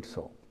 Indra did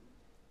so.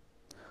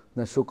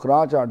 Then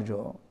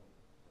Shukracharya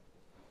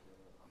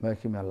made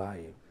him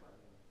alive.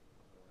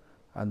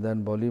 And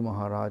then Bali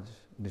Maharaj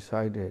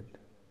decided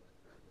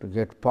to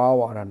get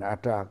power and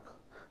attack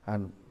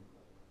and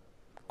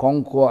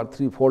conquer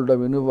threefold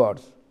of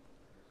universe.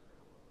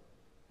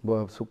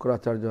 But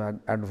Shukracharya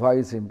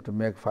advised him to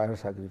make fire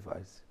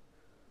sacrifice.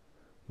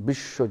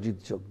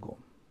 Vishwajit Yajna.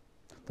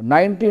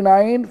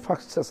 99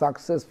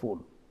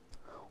 successful,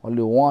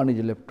 only one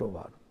is left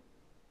over.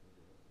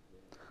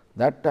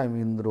 That time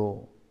Indra,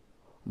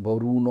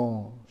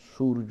 Varuna,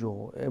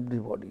 Surya,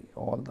 everybody,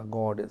 all the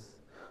goddess,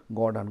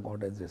 god and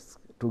goddesses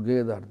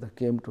together, they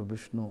came to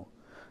Vishnu,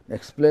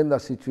 explained the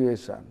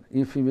situation.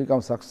 If he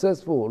becomes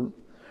successful,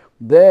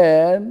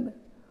 then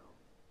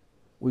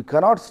we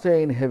cannot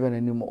stay in heaven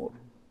anymore.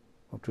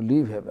 We have to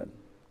leave heaven.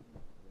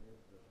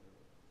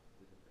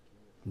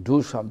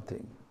 Do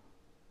something.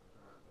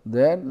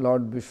 Then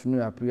Lord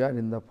Vishnu appeared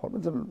in the form.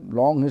 It's a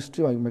long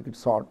history, I make it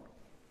short.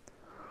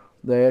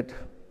 That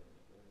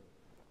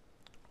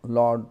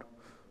Lord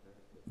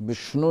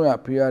Vishnu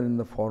appeared in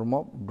the form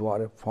of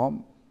Dwara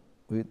form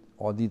with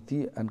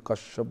Aditi and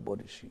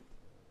Kashyapa Rishi.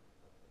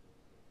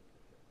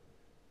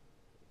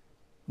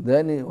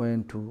 Then he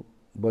went to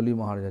Bali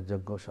Maharaj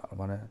Yajnagashala,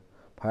 mane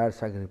fire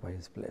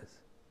sacrifice place.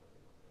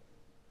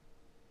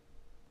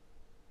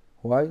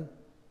 Why?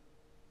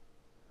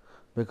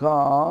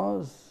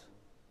 Because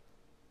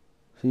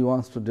he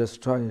wants to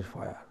destroy his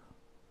fire.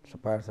 It's a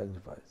fire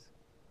sacrifice.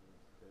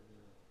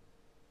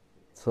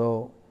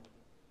 So,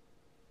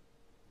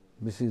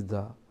 this is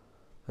the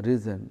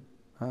reason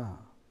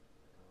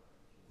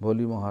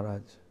Bali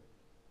Maharaj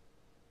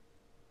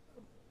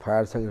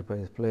fire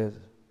sacrifice place.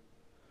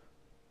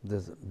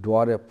 This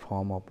dwarf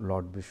form of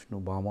Lord Vishnu,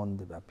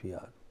 Vamandev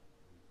appear.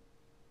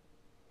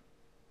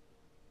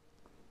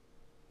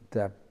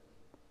 That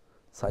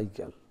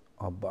cycle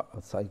of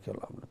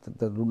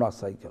the lunar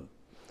cycle.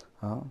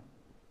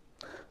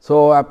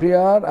 So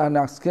appear and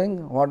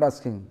asking, what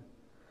asking?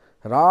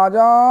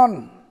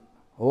 Rajan,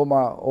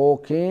 O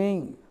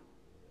king,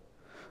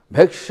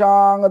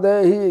 Bhikshang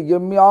Dehi,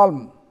 give me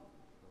alms.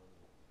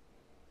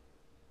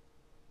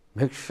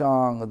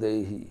 Bhikshang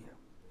Dehi.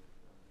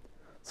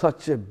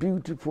 Such a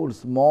beautiful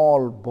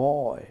small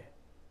boy.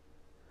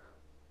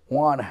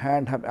 One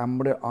hand have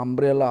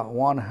umbrella,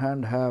 one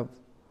hand have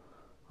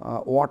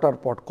water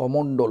pot,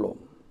 komondolo.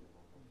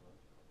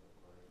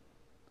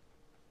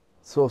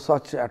 So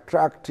such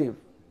attractive,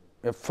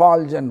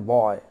 effulgent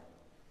boy.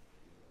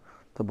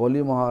 The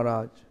Bali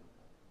Maharaj,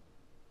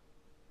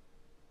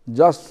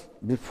 just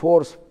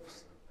before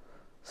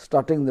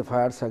starting the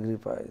fire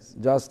sacrifice,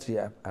 just he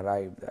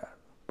arrived there,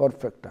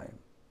 perfect time.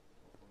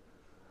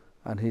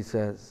 And he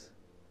says,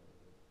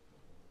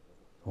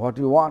 what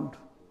you want?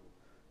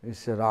 He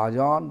said,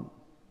 Rajan,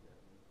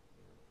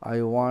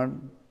 I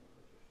want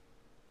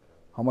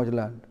how much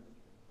land?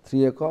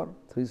 3 acres,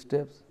 3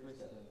 steps.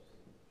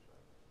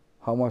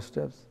 How much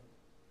steps?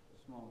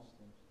 Small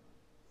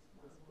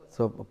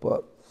steps.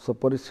 So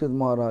Parikshit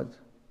Maharaj,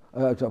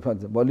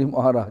 Bali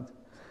Maharaj,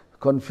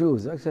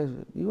 confused. I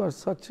said, you are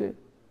such a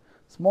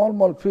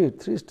small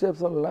feet, 3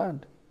 steps of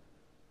land.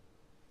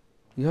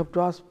 You have to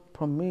ask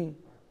from me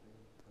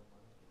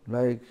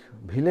like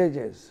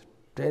villages,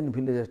 10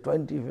 villages,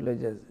 20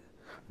 villages,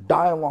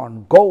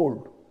 diamond,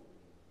 gold.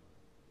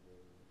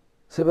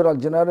 Several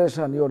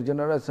generations, your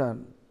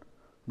generation,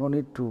 no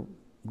need to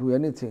do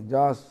anything,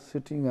 just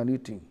sitting and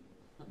eating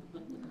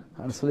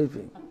and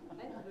sleeping.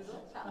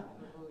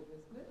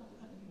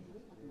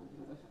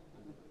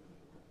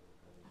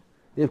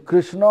 If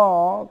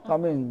Krishna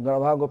coming,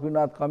 Radha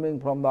Gopinath coming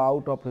from the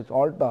out of his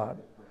altar,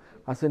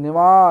 I say,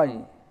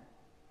 Nimai,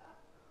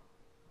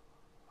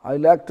 I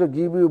like to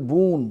give you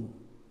boon.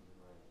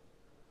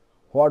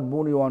 What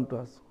boon you want to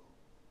ask?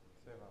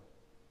 Seva.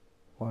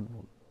 What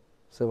boon?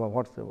 Seva,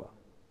 what seva?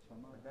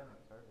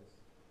 Academic service.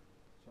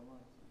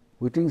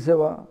 Eating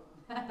seva?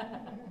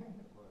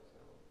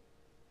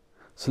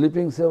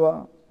 Sleeping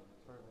seva?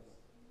 Service.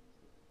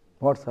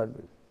 What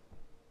service?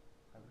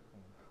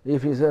 Everything.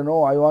 If he say,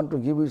 no, I want to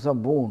give you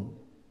some boon,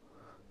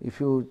 if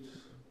you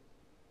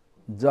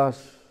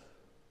just,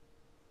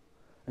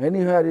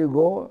 anywhere you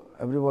go,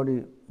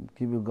 everybody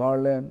give you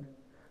garland,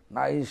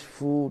 nice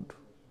food.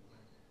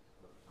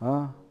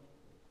 Always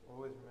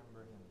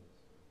remember him.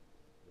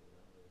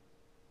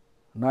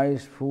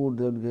 Nice food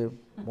they'll give,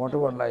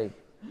 whatever like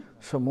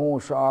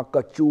samosa,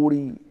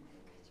 kachori,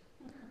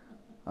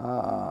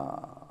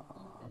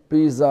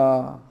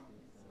 pizza,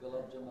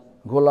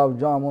 gulab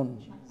jamun,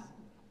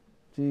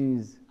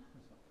 cheese,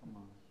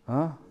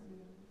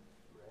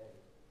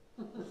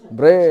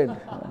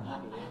 bread,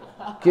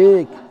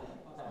 cake,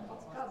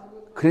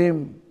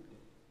 cream.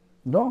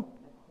 No?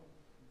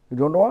 You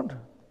don't want?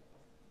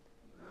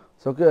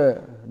 So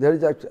okay, there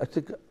is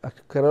actually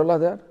Kerala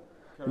there.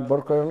 You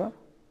bought Kerala?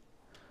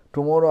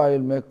 Tomorrow I will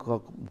make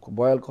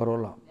boiled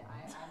Kerala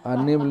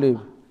and neem leaf.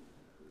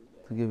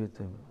 Give it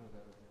to him.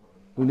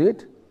 Will you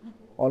eat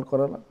all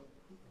Kerala?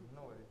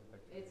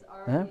 It's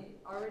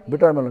already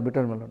Bitter melon,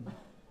 bitter melon.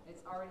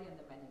 It's already in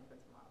the menu for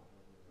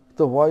tomorrow.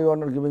 So why you are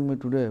not giving me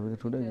today? Because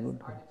today is There's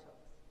good.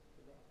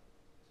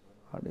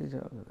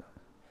 artichokes today.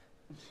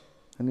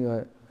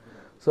 Anyway,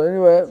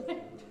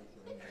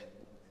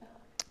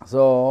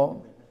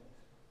 so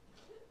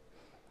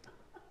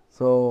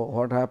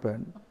what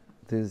happened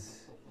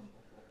is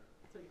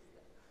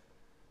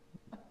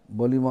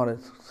Bali Maharaj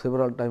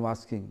several times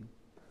asking,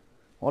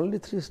 only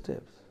 3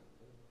 steps.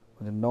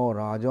 No,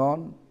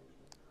 Rajan,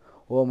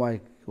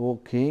 O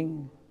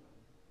king,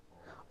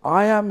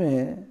 I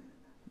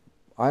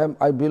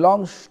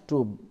belongs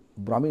to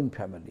Brahmin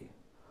family.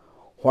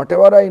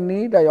 Whatever I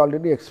need, I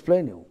already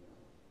explained you.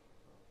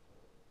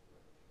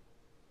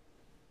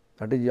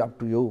 That is up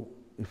to you.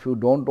 If you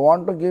don't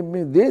want to give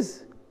me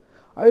this,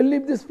 I will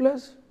leave this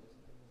place.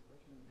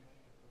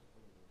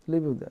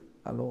 Leave you there,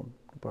 alone,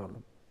 no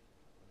problem.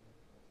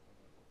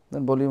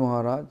 Then Bali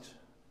Maharaj,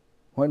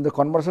 when the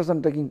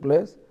conversation taking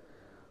place,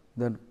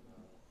 then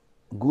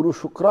Guru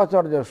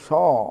Shukracharya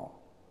saw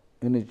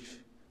in his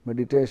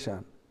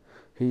meditation,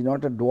 he is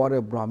not a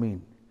dwarf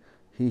Brahmin,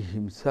 he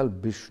himself,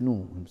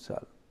 Vishnu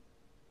himself.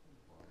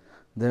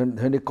 Then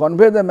when he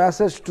conveyed the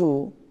message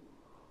to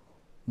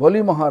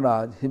Bali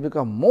Maharaj, he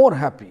became more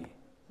happy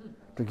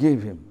to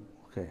give him.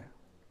 Okay.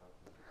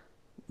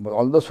 But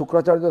although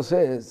Sukracharya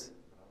says,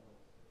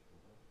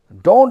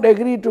 don't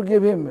agree to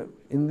give him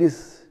in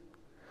this,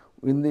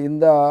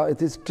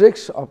 it is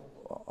tricks of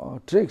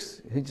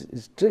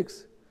his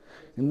tricks.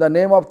 In the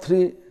name of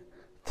three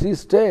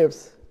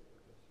steps,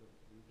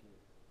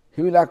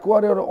 he will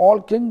acquire your all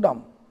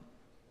kingdom.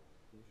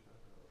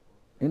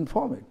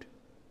 Inform it.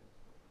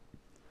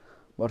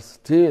 But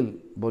still,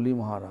 Bali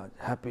Maharaj,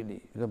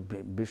 happily,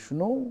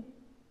 Vishnu,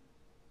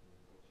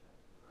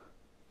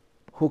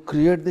 who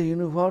created the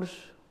universe,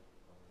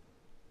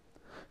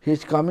 he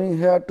is coming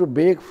here to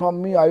beg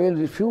from me, I will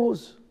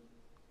refuse.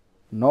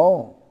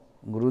 No,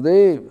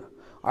 Gurudev,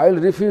 I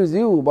will refuse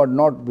you, but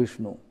not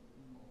Vishnu.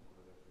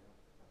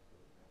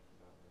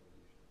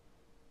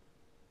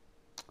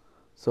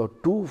 So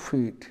 2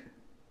 feet,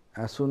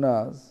 as soon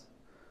as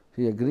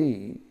he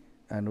agreed,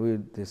 and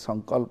with the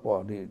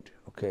Sankalpa did,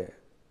 okay,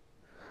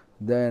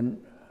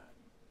 then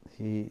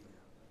he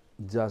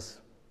just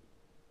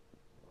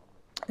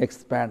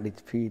expand his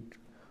feet,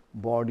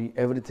 body,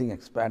 everything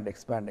expand.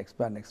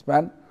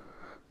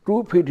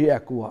 2 feet he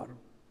acquired.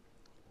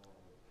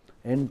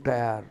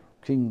 Entire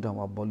kingdom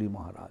of Bali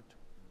Maharaj.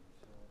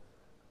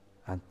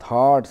 And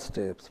 3rd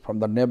steps from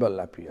the navel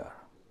appear.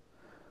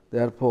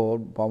 Therefore,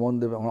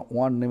 Vamandeva,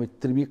 one name is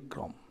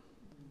Trivikram.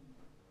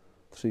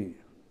 3.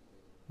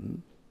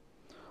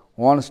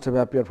 1 step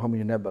appeared from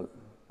his navel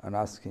and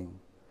asking,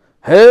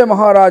 Hey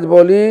Maharaj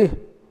Bali,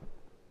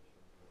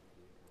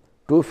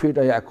 2 feet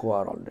I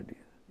acquire already,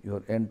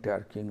 your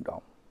entire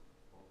kingdom.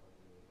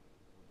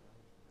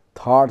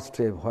 3rd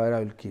step, where I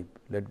will keep,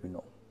 let me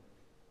know.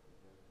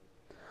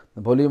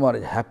 The Bali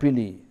Maharaj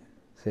happily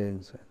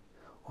saying,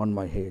 on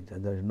my head,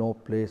 there is no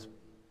place,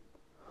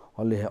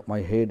 only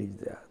my head is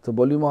there. So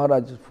Bali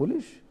Maharaj is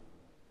foolish?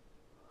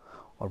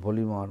 Or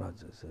Bali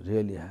Maharaj is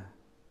really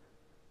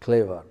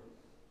clever?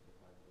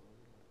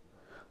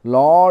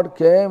 Lord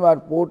came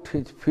and put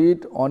his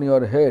feet on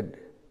your head.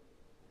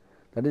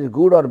 That is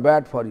good or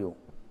bad for you?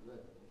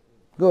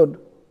 Good.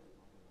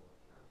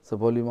 So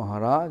Bali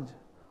Maharaj,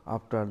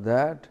 after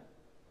that,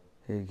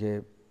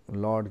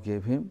 Lord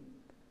gave him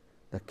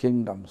the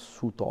kingdom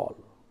Sutal.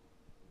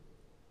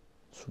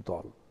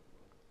 Sutal.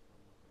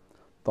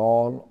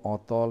 Tal,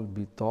 Atal,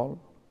 Bital,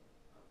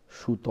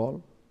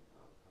 Sutal,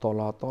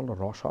 Talatal,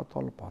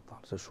 Rashatal, Patal.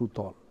 So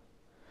Sutal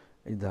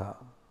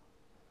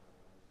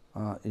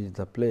is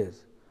the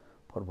place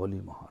for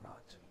Bali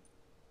Maharaj.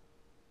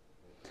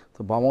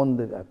 So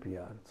Vamandev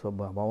appeared. So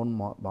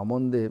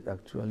Vamandev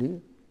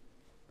actually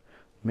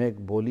make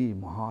Bali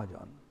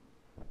Mahajan.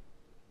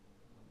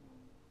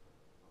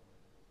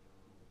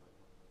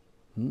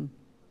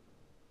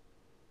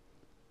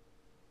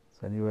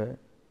 So anyway,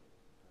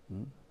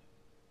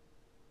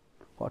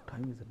 what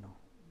time is it now?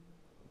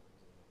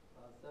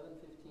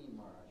 7:15,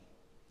 Maharaj.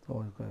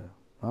 Oh, okay.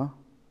 Huh?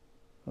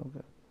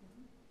 Okay.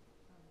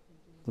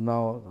 So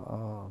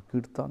now,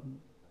 Kirtan.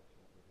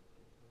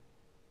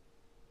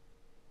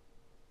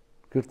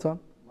 Kirtan?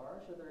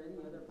 Maharaj, are there any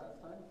other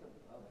pastimes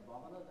of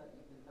Vamana that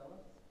you can tell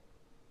us?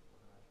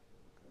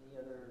 Any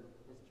other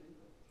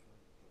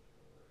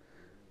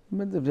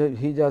history?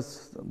 He just,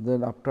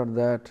 then after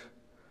that,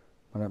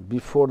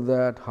 before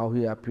that, how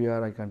he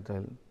appeared, I can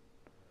tell.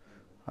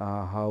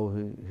 How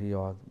he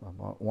was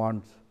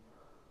once,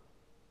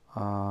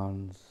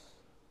 and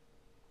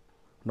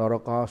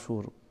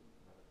Narakasur,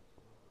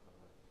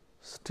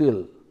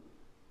 still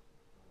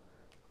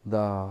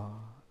the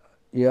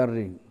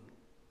earring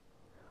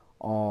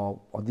of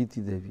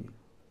Aditi Devi.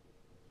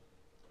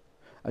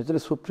 Actually,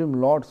 Supreme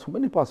Lord, so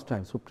many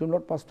pastimes, Supreme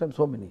Lord pastimes,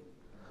 so many.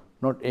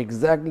 Not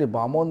exactly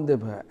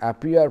Vamandev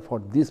appear for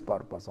this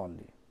purpose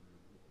only.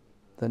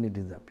 Then it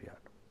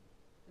disappeared.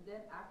 And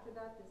then after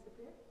that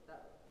disappeared?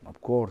 Of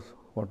course,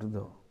 what is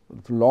the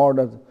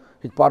Lord,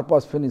 his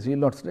purpose finished, he will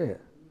not stay.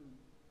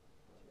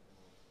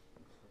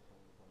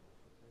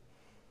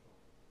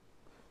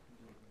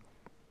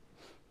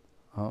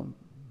 But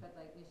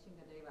like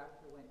Nishingadev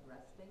after went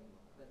resting,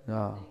 but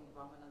Yeah. saying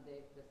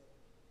Vamanadev just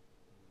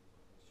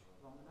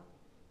Vamana?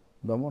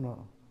 Damana.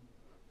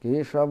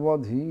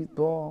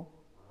 Keshavadhito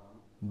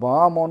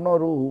Vamana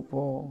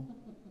Rupa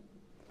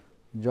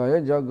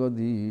Jaya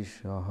Jagadish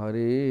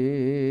Hare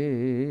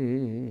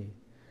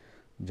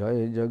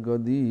Jaya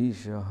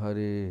Jagadish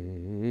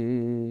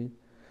Hare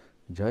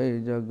Jaya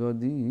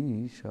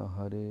Jagadish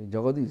Hare.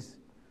 Jagadish.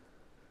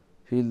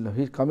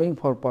 He's coming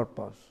for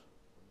purpose.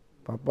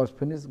 Purpose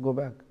finished, go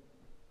back.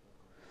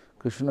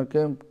 Krishna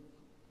came,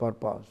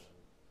 purpose.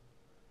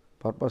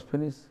 Purpose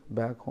finished,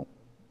 back home.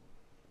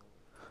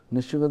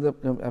 Nishingadev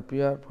came,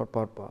 appear for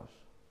purpose,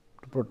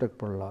 to protect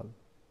Prahlad.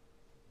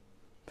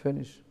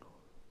 Finish.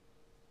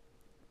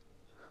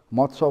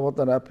 Matsya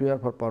Avatar appear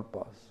for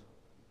purpose.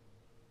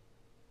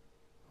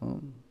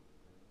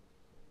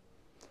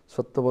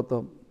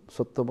 Satyavata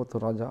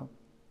Raja,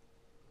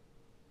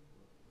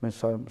 means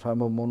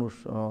Swayambhu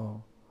Manu's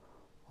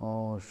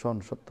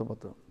son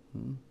Satyavata.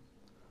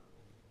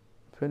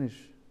 Finish.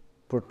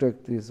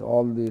 Protect this,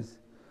 all this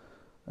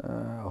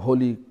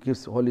holy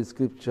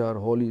scripture,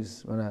 holy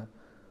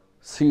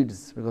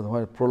seeds, because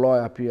when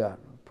pralaya appear,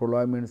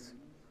 pralaya means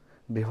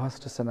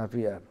devastation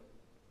appeared.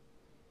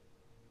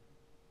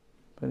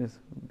 Finish,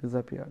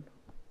 disappeared.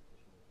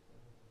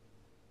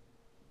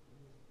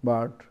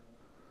 But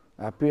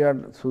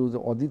appeared through the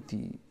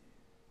Aditi,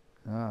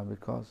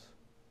 because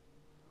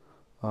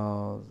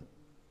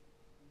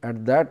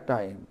at that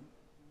time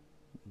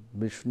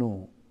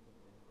Vishnu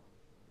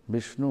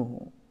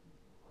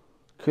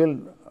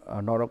killed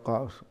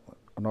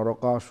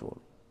Narakasur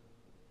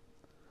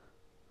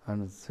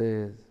and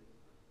says,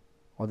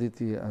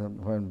 Aditi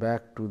went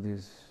back to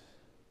this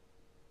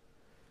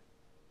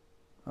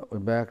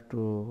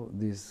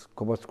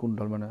Kavach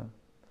Kundal, মানে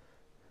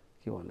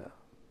কি বলে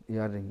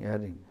earring,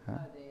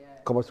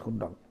 Kavach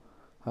Kundal,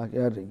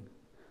 earring,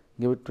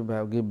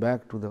 give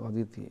back to the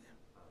Aditi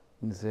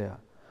and say,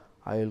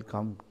 I will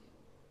come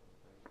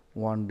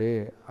one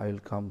day, I will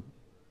come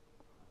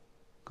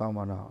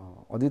and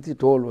Aditi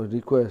told,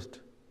 request,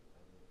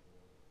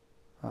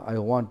 I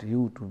want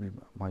you to be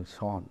my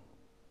son.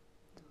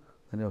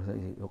 Then he was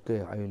saying,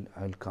 okay, I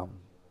will come.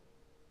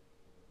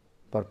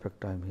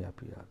 Perfect time he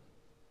appeared.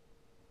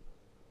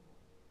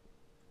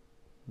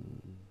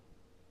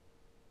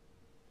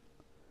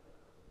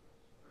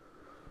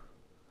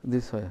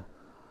 This way. Is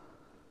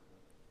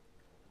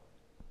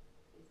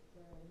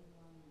there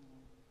anyone,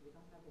 we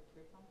don't have the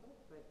kirtan book,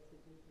 but to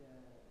do the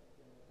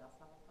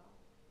Dasavata,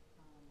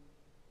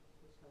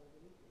 which I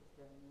believe, is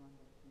there anyone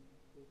that can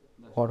do the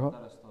What?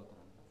 Dashatara Stotra.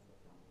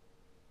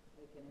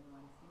 Like, can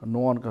anyone sing? No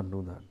one can do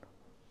that.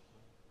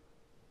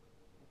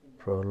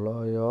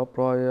 Pralaya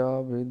praya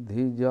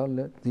vidhi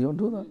jale. Do you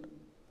do that?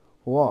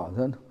 Wow,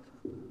 then.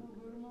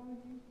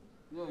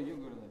 No, you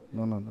Gurudev.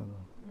 No.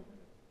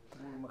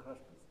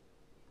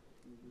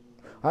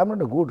 I am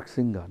not a good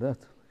singer,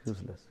 that's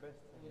useless.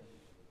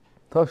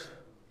 Thus,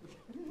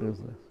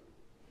 useless.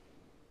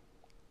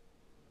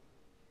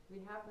 We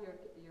have your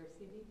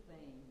CD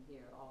playing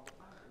here all the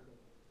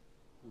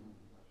time.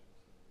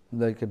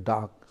 Like a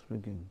duck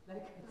speaking.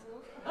 Like,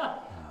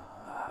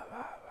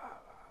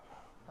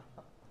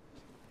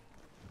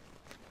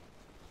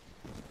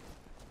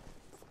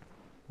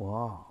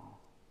 Wow,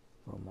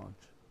 so much.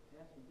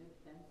 yeah, she did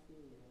fancy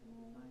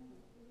designs.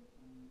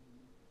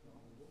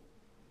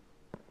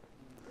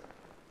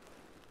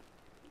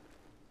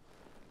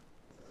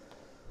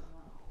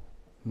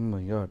 Oh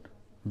my God,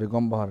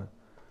 Begambar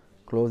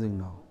closing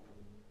now.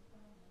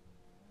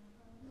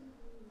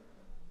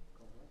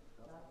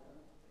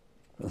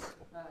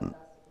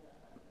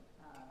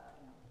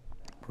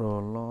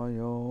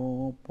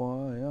 Pralaya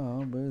paya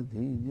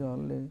vidhi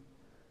jale.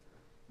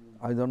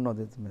 I don't know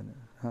this many.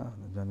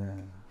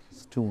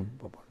 Tune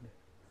properly.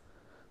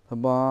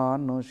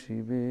 Sabano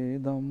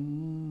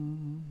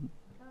Shivedam.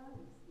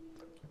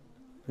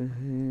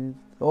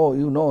 Oh,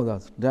 you know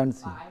that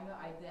dancing. I know,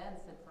 I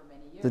danced it for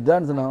many years. The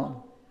dance I now.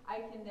 don't- I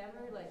can never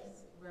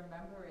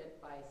remember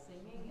it by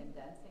singing and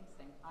dancing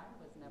same time.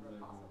 It was never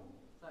possible.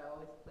 So I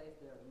always played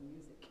the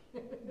music.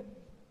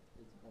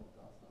 It's called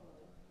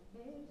Dashavata.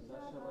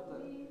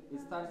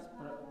 It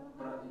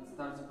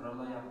starts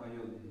Pralaya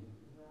Payodhi.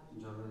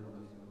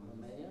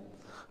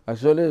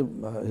 Actually,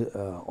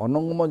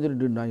 Anangamajari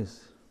did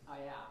nice. Oh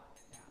yeah.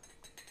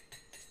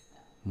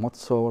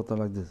 Matsya Avarta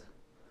like this.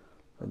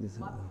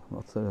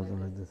 Matsya also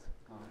like this.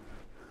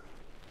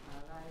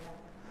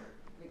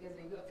 Because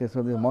we go. Okay,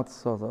 so the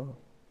Matsya,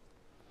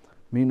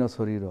 Meena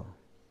Sarira.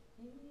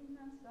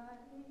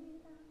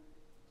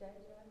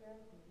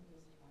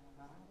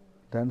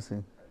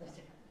 Dancing.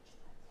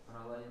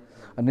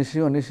 And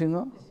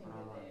Nishinga?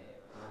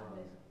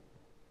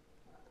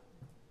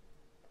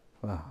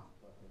 Wow.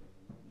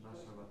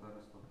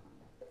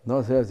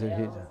 No, seriously,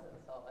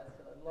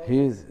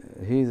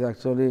 he's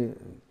actually,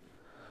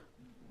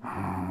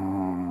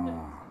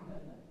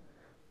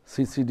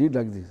 she did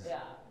like this.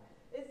 Yeah.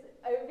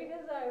 It's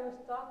because I was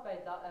taught by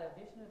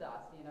Vishnu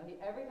Das,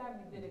 every time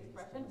he did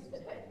expression, he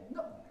said, hey,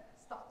 no,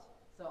 stop.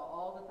 So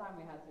all the time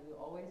we had to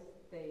always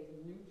stay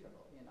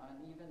neutral, and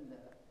even the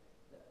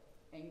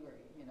angry,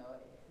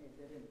 it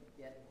didn't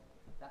get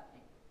that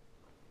angry.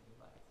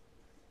 But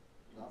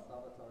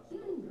Dasavatar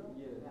Stotra?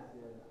 Yes, Yeah.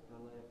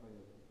 Pralaya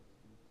Payodhi.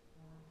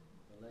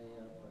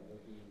 Pralaya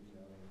Payodhi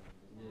Jale.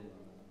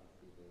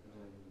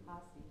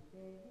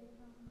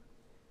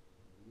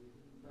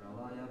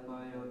 Pralaya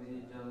Payodhi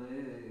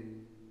Jale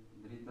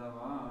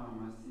Dhritvam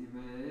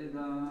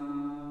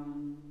Asivedam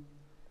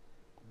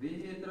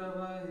Vihitra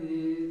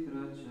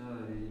Vahitra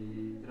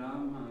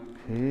Charitram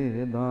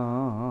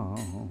Khedam.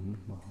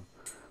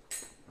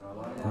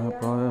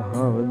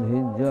 Prayavadhi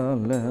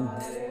jale.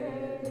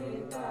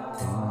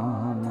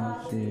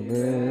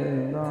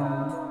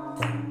 Shivedam.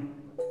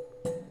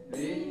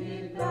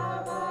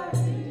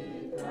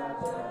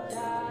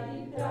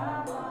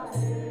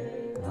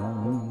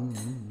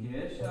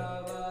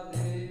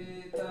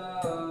 Keshavadhita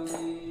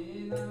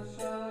Meena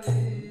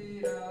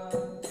Sharira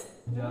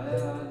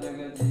Jaya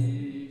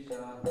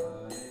Jagadisha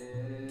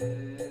Hare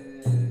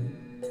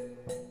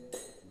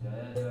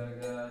Jaya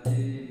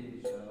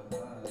Jagadisha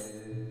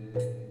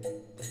Hare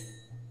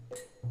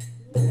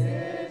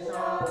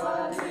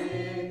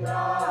Keshavadhita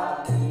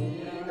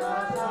Meena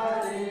Sharira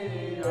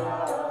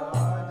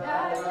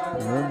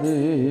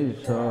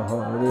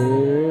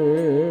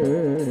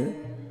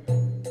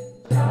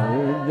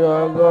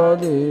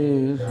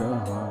Jagadish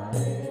Hare.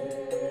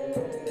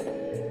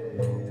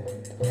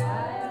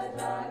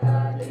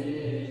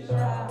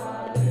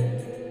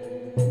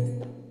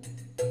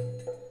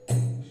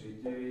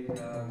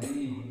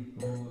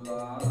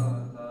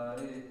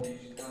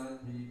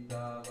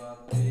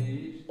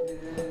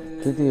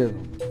 তৃতীয়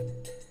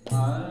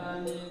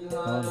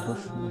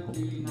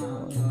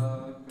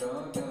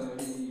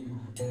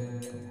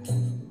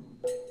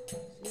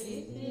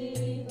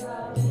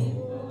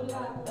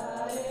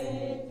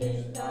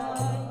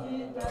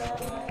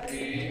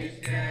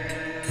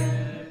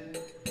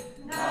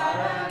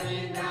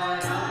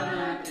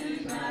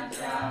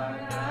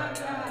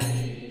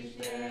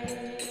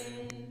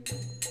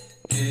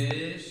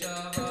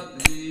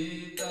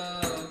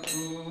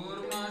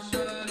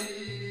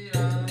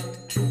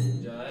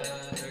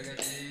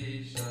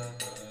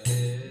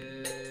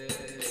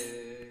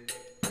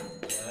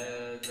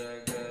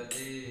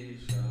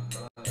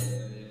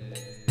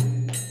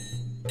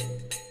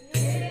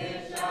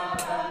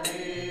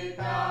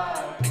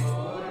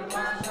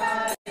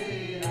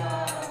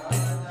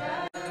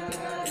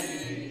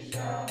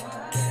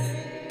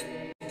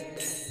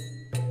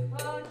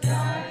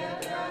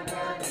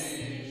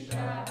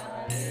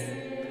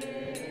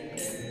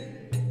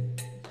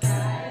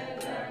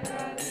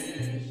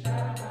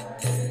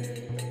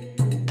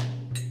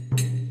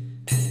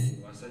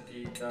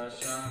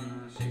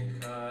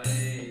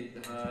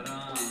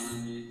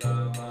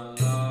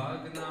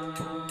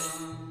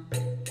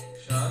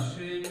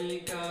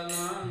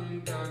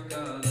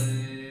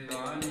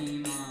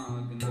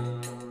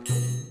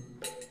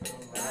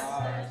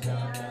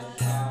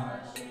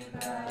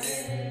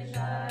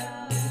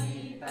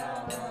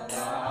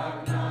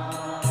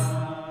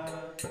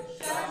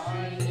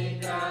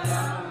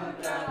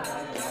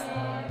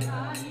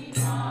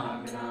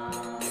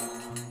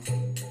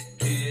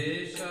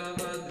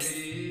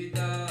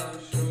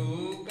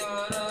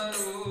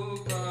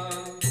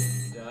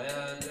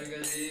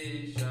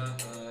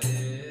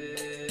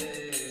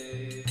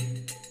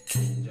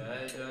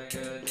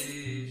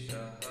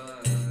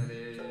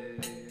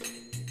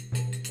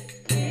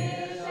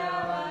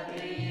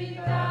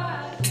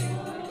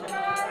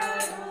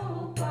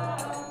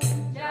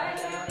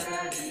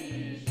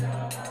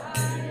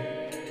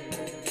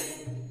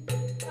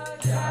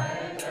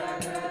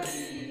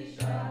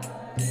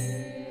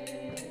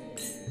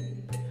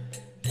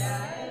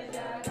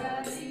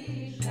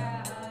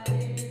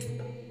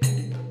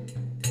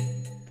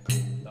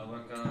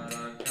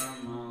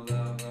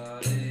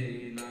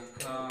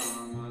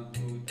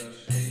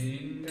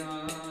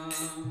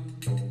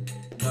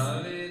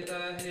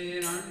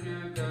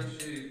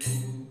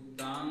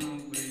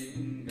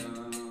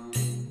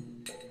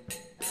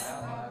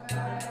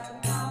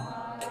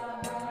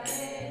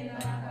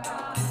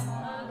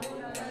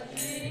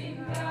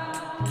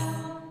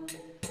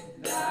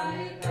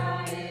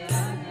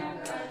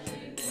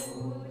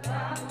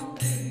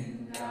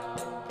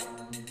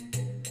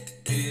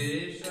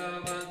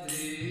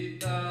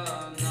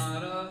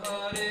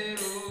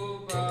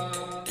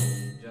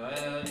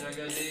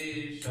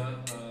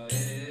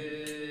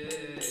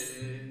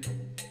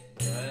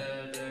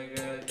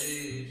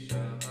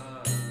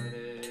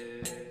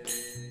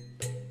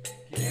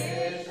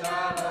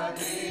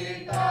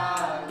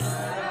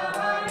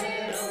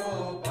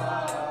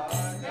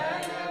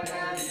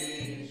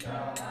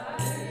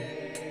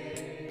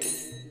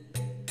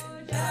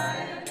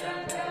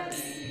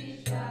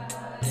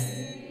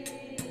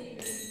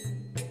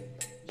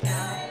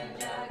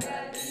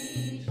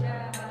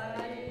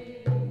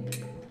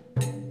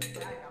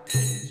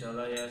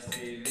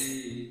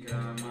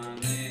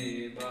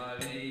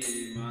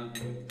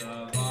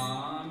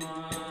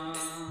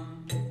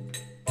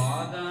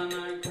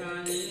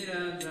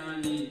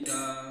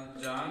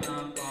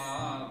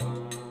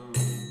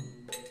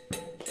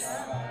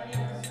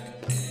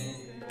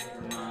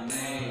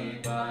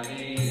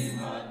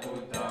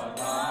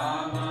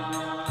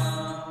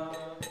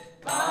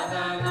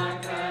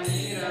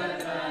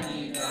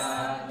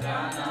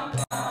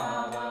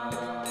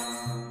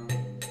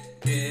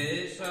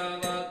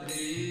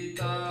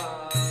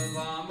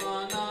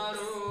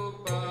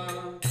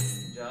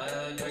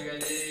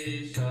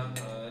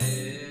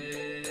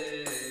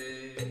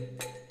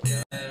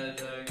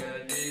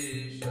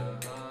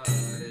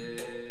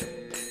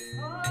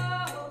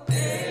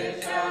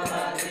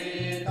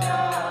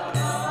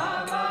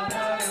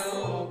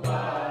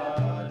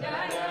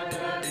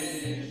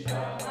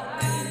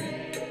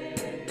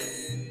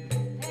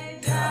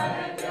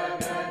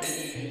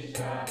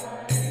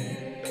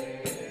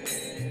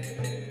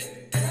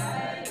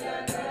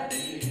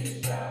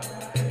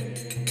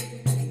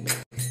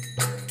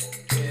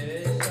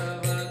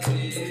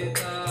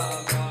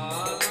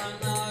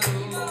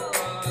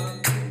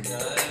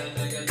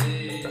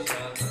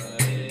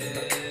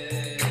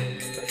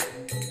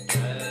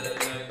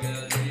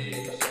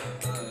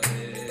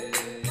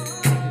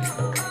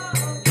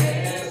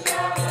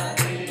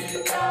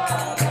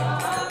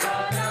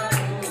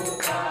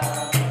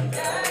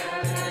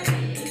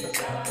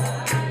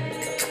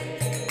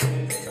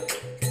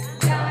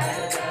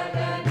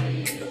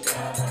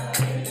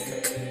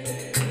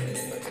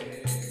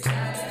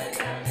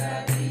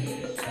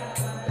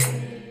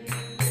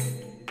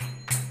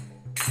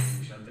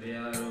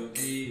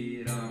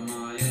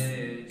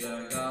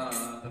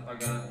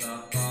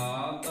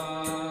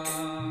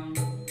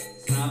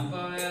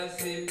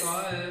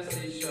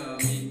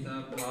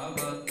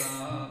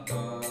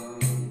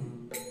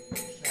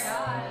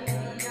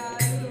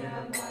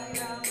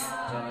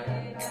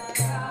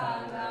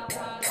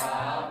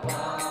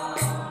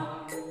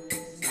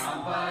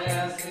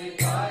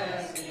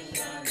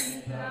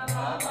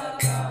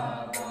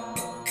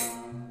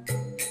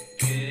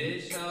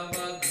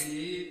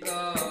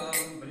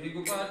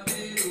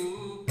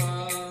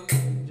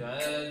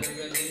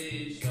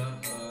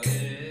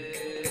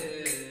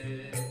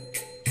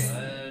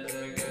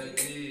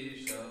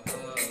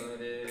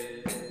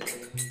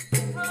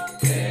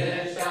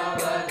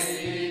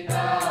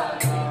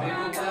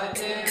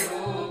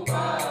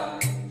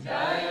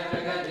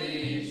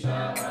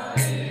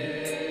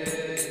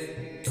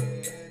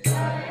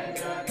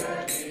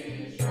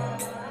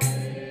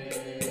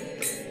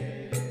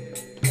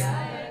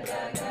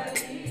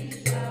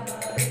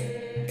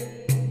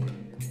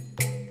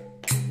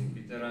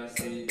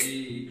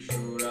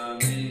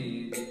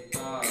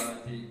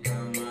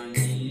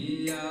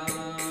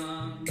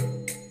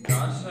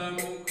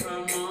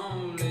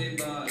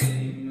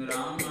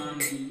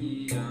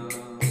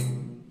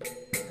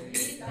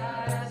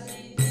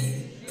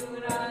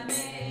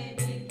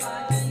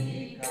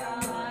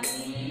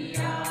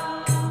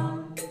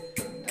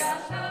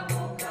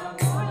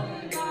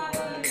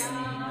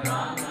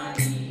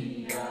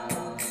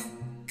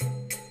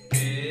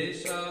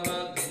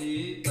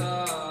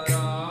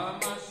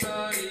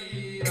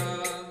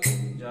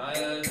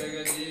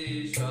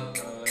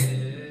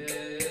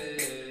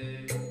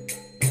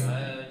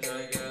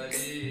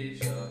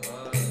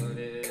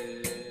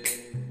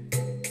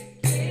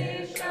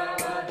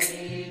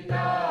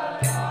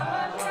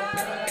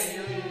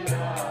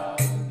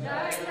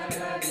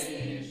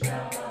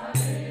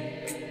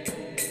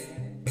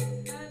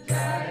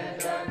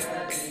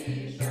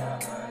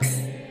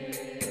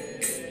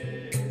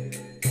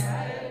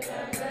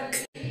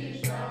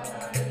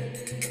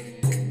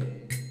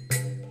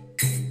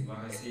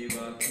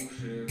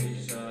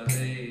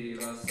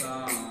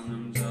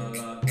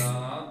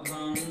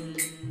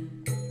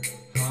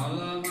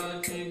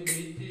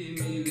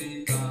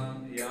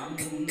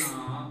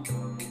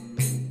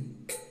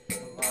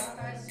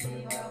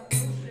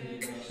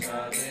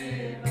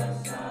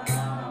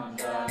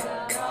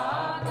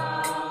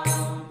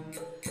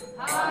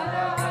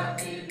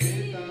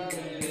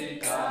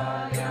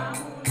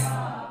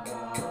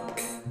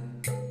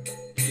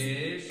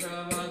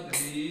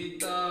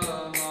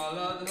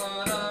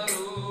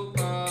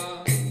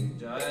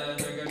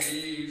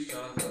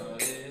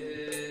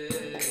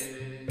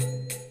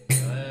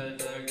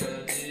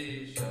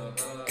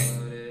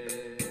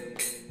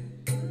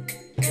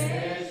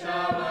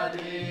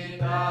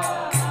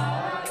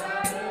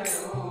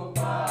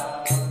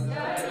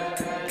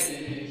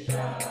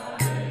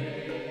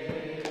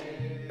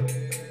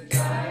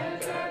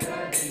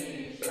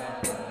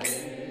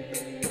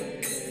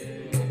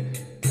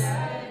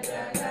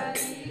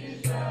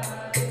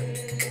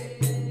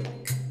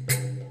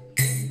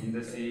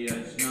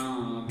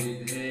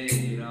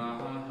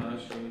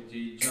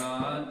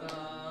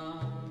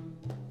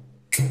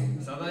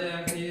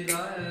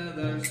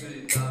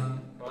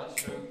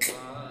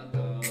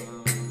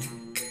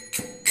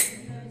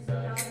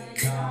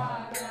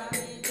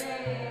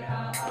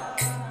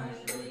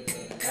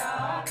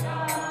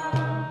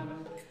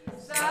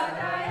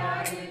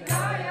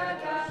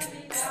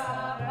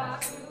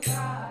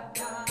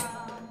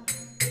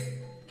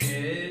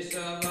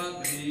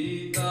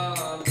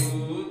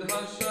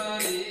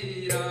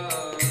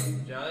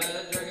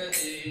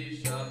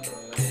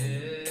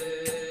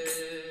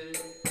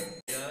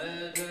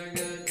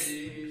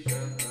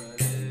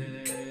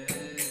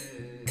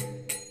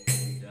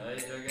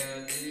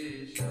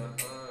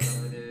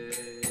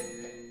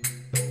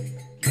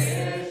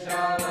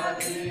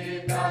Keshavadri